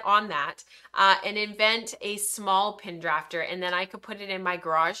could get on that and invent a small pin drafter, and then I could put it in my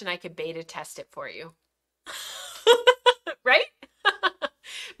garage and I could beta test it for you. Right?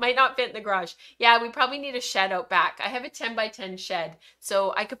 Might not fit in the garage. Yeah, we probably need a shed out back. I have a 10 by 10 shed,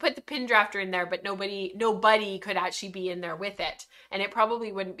 so I could put the pin drafter in there, but nobody could actually be in there with it, and it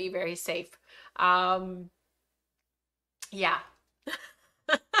probably wouldn't be very safe. Um, yeah,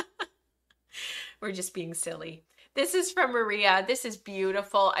 we're just being silly. This is from Maria. This is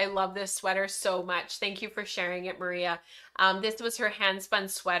beautiful. I love this sweater so much. Thank you for sharing it, Maria. This was her hand spun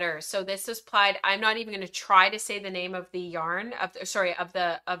sweater. So this is plied. I'm not even going to try to say the name of the yarn of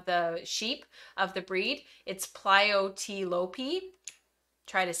the sheep of the breed. It's Pliotelope.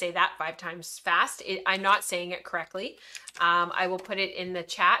 Try to say that 5 times fast. I'm not saying it correctly. I will put it in the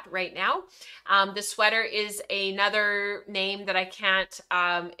chat right now. The sweater is another name that I can't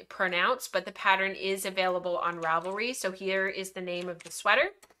pronounce, but the pattern is available on Ravelry. So here is the name of the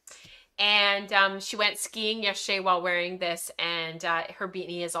sweater. And she went skiing yesterday while wearing this, and her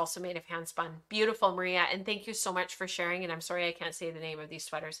beanie is also made of hand spun. Beautiful, Maria, and thank you so much for sharing. And I'm sorry I can't say the name of these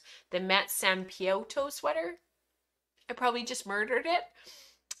sweaters. The Met Sampiotto sweater. I probably just murdered it.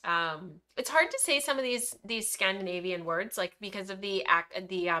 It's hard to say some of these Scandinavian words, like because of the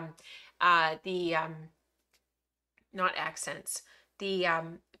not accents, the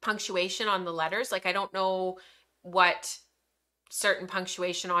punctuation on the letters. Like I don't know what certain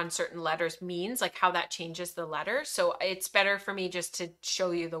punctuation on certain letters means, like how that changes the letter. So it's better for me just to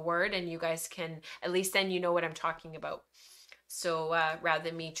show you the word, and you guys can, at least then you know what I'm talking about. So rather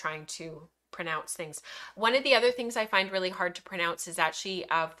than me trying to pronounce things. One of the other things I find really hard to pronounce is actually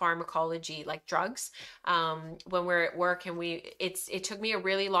pharmacology, like drugs. When we're at work and it took me a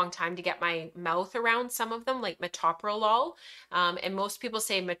really long time to get my mouth around some of them, like metoprolol. And most people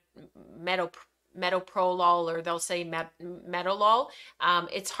say metoprolol, or they'll say metalol.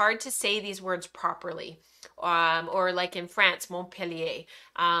 It's hard to say these words properly. Or like in France, Montpellier.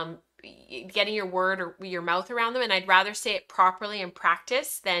 Getting your word or your mouth around them, and I'd rather say it properly in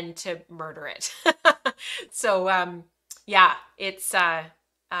practice than to murder it. So yeah, it's I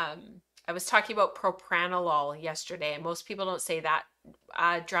was talking about propranolol yesterday, and most people don't say that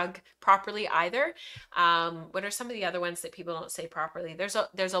drug properly either. What are some of the other ones that people don't say properly?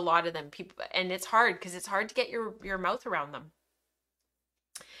 There's a lot of them, people, and it's hard because it's hard to get your mouth around them.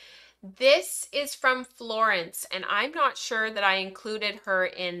 This is from Florence, and I'm not sure that I included her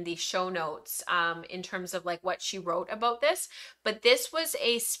in the show notes in terms of like what she wrote about this, but this was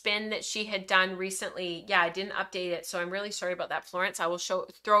a spin that she had done recently. Yeah, I didn't update it, so I'm really sorry about that, Florence. I will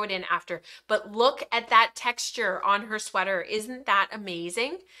throw it in after. But look at that texture on her sweater. Isn't that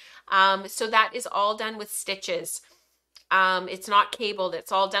amazing? So that is all done with stitches. It's not cabled,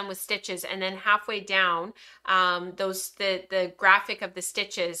 it's all done with stitches, and then halfway down, the graphic of the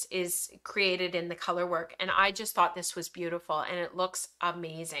stitches is created in the color work, and I just thought this was beautiful, and it looks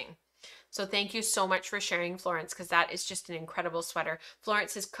amazing. So thank you so much for sharing, Florence, because that is just an incredible sweater.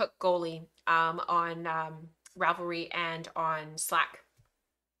 Florence is Cook Goalie on Ravelry and on Slack.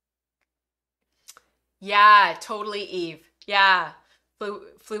 Yeah, totally, Eve. Yeah,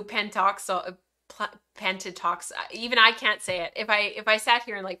 flupentoxal. Pentatox. Even I can't say it. If I sat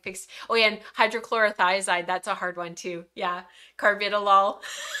here and like fixed, oh yeah, and hydrochlorothiazide, that's a hard one too. Yeah, carvedilol.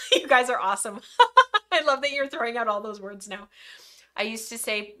 You guys are awesome. I love that you're throwing out all those words now. I used to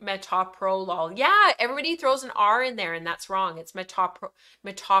say metoprolol. Yeah, everybody throws an R in there, and that's wrong. It's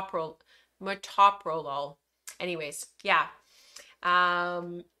metoprolol. Anyways, yeah.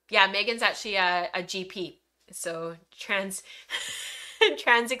 Yeah, Megan's actually a GP. So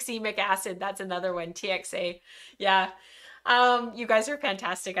tranexamic acid, that's another one, TXA. Yeah. You guys are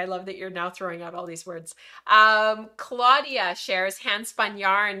fantastic. I love that you're now throwing out all these words. Claudia shares hand spun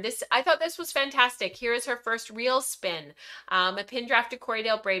yarn. I thought this was fantastic. Here is her first real spin. A pin drafted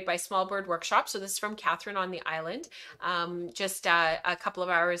Corriedale braid by Small Bird Workshop. So this is from Catherine on the island, just a couple of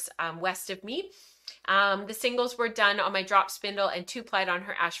hours west of me. The singles were done on my drop spindle and 2-plied on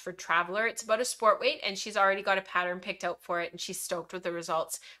her Ashford Traveler. It's about a sport weight, and she's already got a pattern picked out for it, and she's stoked with the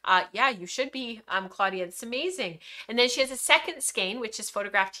results. Yeah, you should be, Claudia. It's amazing. And then she has a second skein, which is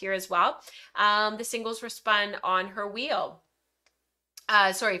photographed here as well. The singles were spun on her wheel.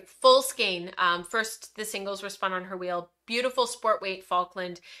 Sorry, full skein. First, the singles were spun on her wheel. Beautiful sport weight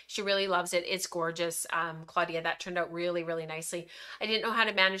Falkland. She really loves it. It's gorgeous. Claudia, that turned out really, really nicely. I didn't know how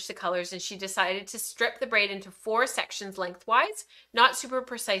to manage the colors, and she decided to strip the braid into 4 sections lengthwise. Not super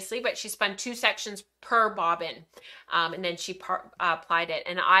precisely, but she spun 2 sections per bobbin. And then she applied it.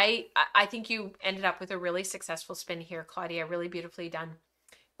 And I think you ended up with a really successful spin here, Claudia. Really beautifully done.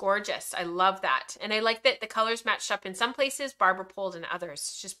 Gorgeous. I love that. And I like that the colors matched up in some places, barber poled in others.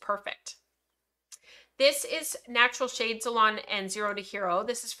 It's just perfect. This is Natural Shade Salon and Zero to Hero.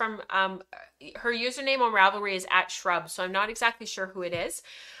 This is from, her username on Ravelry is @shrub, so I'm not exactly sure who it is.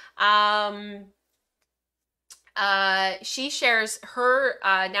 She shares her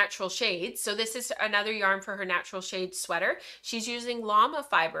natural shades. So this is another yarn for her natural shade sweater. She's using llama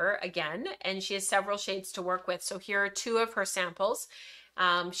fiber again, and she has several shades to work with. So here are two of her samples.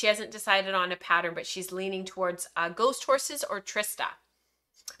 She hasn't decided on a pattern, but she's leaning towards Ghost Horses or Trista.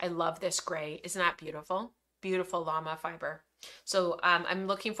 I love this gray. Isn't that beautiful? Beautiful llama fiber. So I'm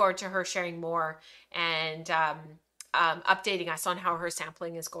looking forward to her sharing more and updating us on how her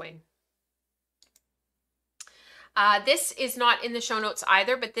sampling is going. This is not in the show notes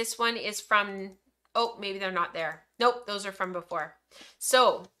either, but this one is from, oh, maybe they're not there. Nope, those are from before.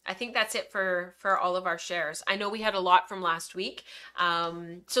 So I think that's it for all of our shares. I know we had a lot from last week.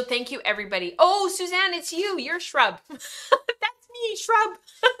 So thank you, everybody. Oh, Suzanne, it's you. You're Shrub. That's me, Shrub.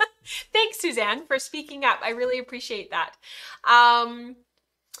 Thanks, Suzanne, for speaking up. I really appreciate that.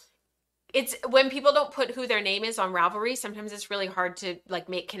 It's when people don't put who their name is on Ravelry, sometimes it's really hard to like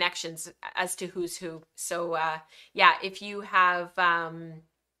make connections as to who's who. So yeah, if you have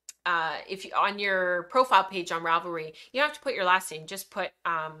if you on your profile page on Ravelry, you don't have to put your last name, just put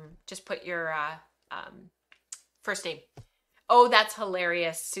your first name. Oh, that's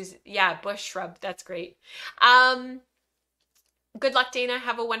hilarious. Yeah, bush shrub. That's great. Good luck, Dana.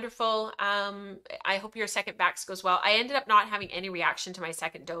 Have a wonderful, I hope your second vax goes well. I ended up not having any reaction to my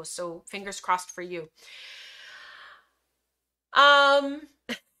second dose, so fingers crossed for you. I'm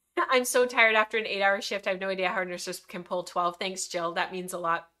so tired after an 8-hour shift. I have no idea how nurses can pull 12. Thanks, Jill. That means a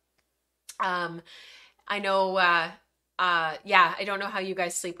lot. I know, yeah, I don't know how you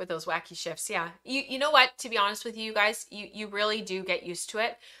guys sleep with those wacky shifts. Yeah. You know what, to be honest with you guys, you really do get used to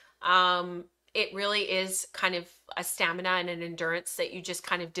it. It really is kind of a stamina and an endurance that you just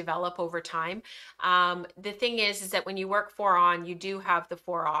kind of develop over time. The thing is that when you work 4 on, you do have the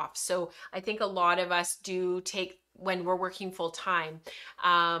 4 off. So I think a lot of us do take, when we're working full time,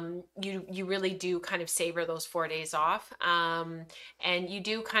 you really do kind of savor those 4 days off. And you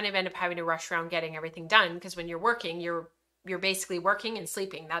do kind of end up having to rush around getting everything done, because when you're working, you're basically working and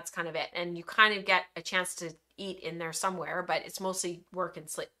sleeping. That's kind of it. And you kind of get a chance to eat in there somewhere, but it's mostly work and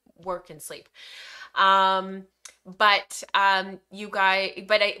sleep. You guys,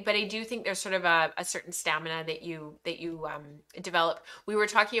 but I do think there's sort of a certain stamina that you develop. We were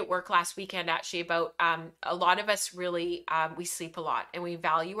talking at work last weekend actually about a lot of us really we sleep a lot and we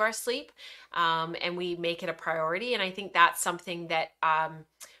value our sleep, and we make it a priority. And I think that's something that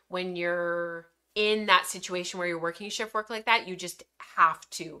when you're in that situation where you're working shift work like that, you just have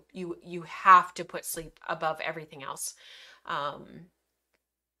to you have to put sleep above everything else.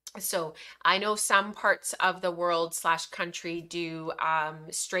 So I know some parts of the world / country do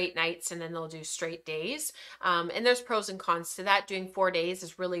straight nights and then they'll do straight days. And there's pros and cons to that. Doing 4 days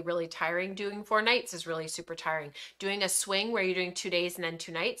is really, really tiring. Doing 4 nights is really super tiring. Doing a swing where you're doing 2 days and then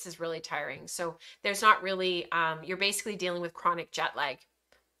 2 nights is really tiring. So there's not really, you're basically dealing with chronic jet lag.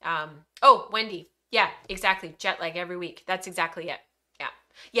 Oh, Wendy. Yeah, exactly. Jet lag every week. That's exactly it. Yeah.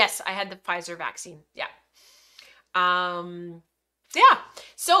 Yes, I had the Pfizer vaccine. Yeah. Yeah,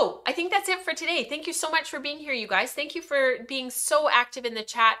 so I think that's it for today. Thank you so much for being here, you guys. Thank you for being so active in the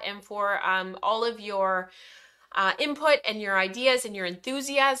chat and for all of your input and your ideas and your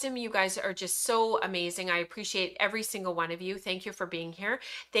enthusiasm. You guys are just so amazing. I appreciate every single one of you. Thank you for being here.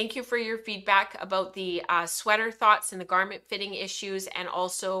 Thank you for your feedback about the sweater thoughts and the garment fitting issues, and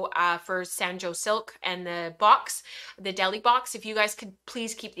also for Sanjo Silk and the box, the deli box. If you guys could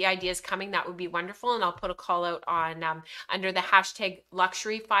please keep the ideas coming, that would be wonderful. And I'll put a call out on under the hashtag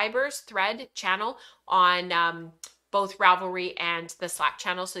luxury fibers thread channel on both Ravelry and the Slack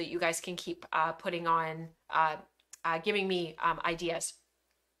channel, so that you guys can keep putting on, giving me ideas.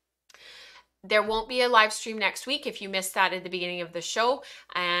 There won't be a live stream next week if you missed that at the beginning of the show.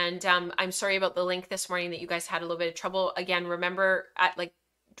 And I'm sorry about the link this morning that you guys had a little bit of trouble. Again, remember at like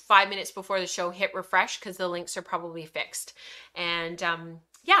 5 minutes before the show, hit refresh because the links are probably fixed. And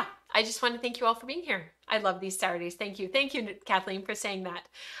yeah, I just want to thank you all for being here. I love these Saturdays. Thank you. Thank you, Kathleen, for saying that.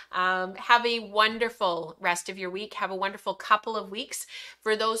 Have a wonderful rest of your week. Have a wonderful couple of weeks.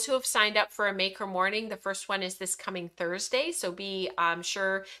 For those who have signed up for a Maker Morning, the first one is this coming Thursday. So be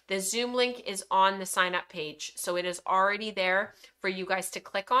sure the Zoom link is on the sign up page. So it is already there for you guys to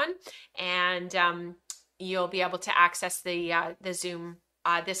click on, and you'll be able to access the Zoom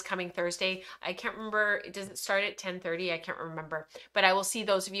this coming Thursday. I can't remember, does it start at 10:30? I can't remember, but I will see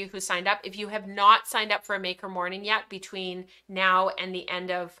those of you who signed up. If you have not signed up for a Maker Morning yet between now and the end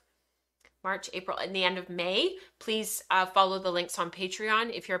of March, April, and the end of May, please follow the links on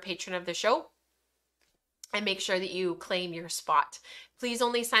Patreon if you're a patron of the show. and make sure that you claim your spot. Please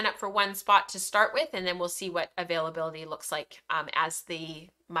only sign up for one spot to start with, and then we'll see what availability looks like as the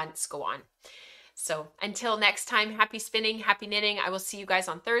months go on. So until next time, happy spinning, happy knitting. I will see you guys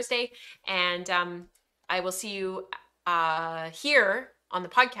on Thursday, and I will see you here on the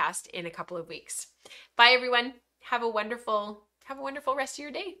podcast in a couple of weeks. Bye, everyone. Have a wonderful rest of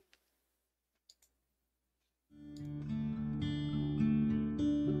your day.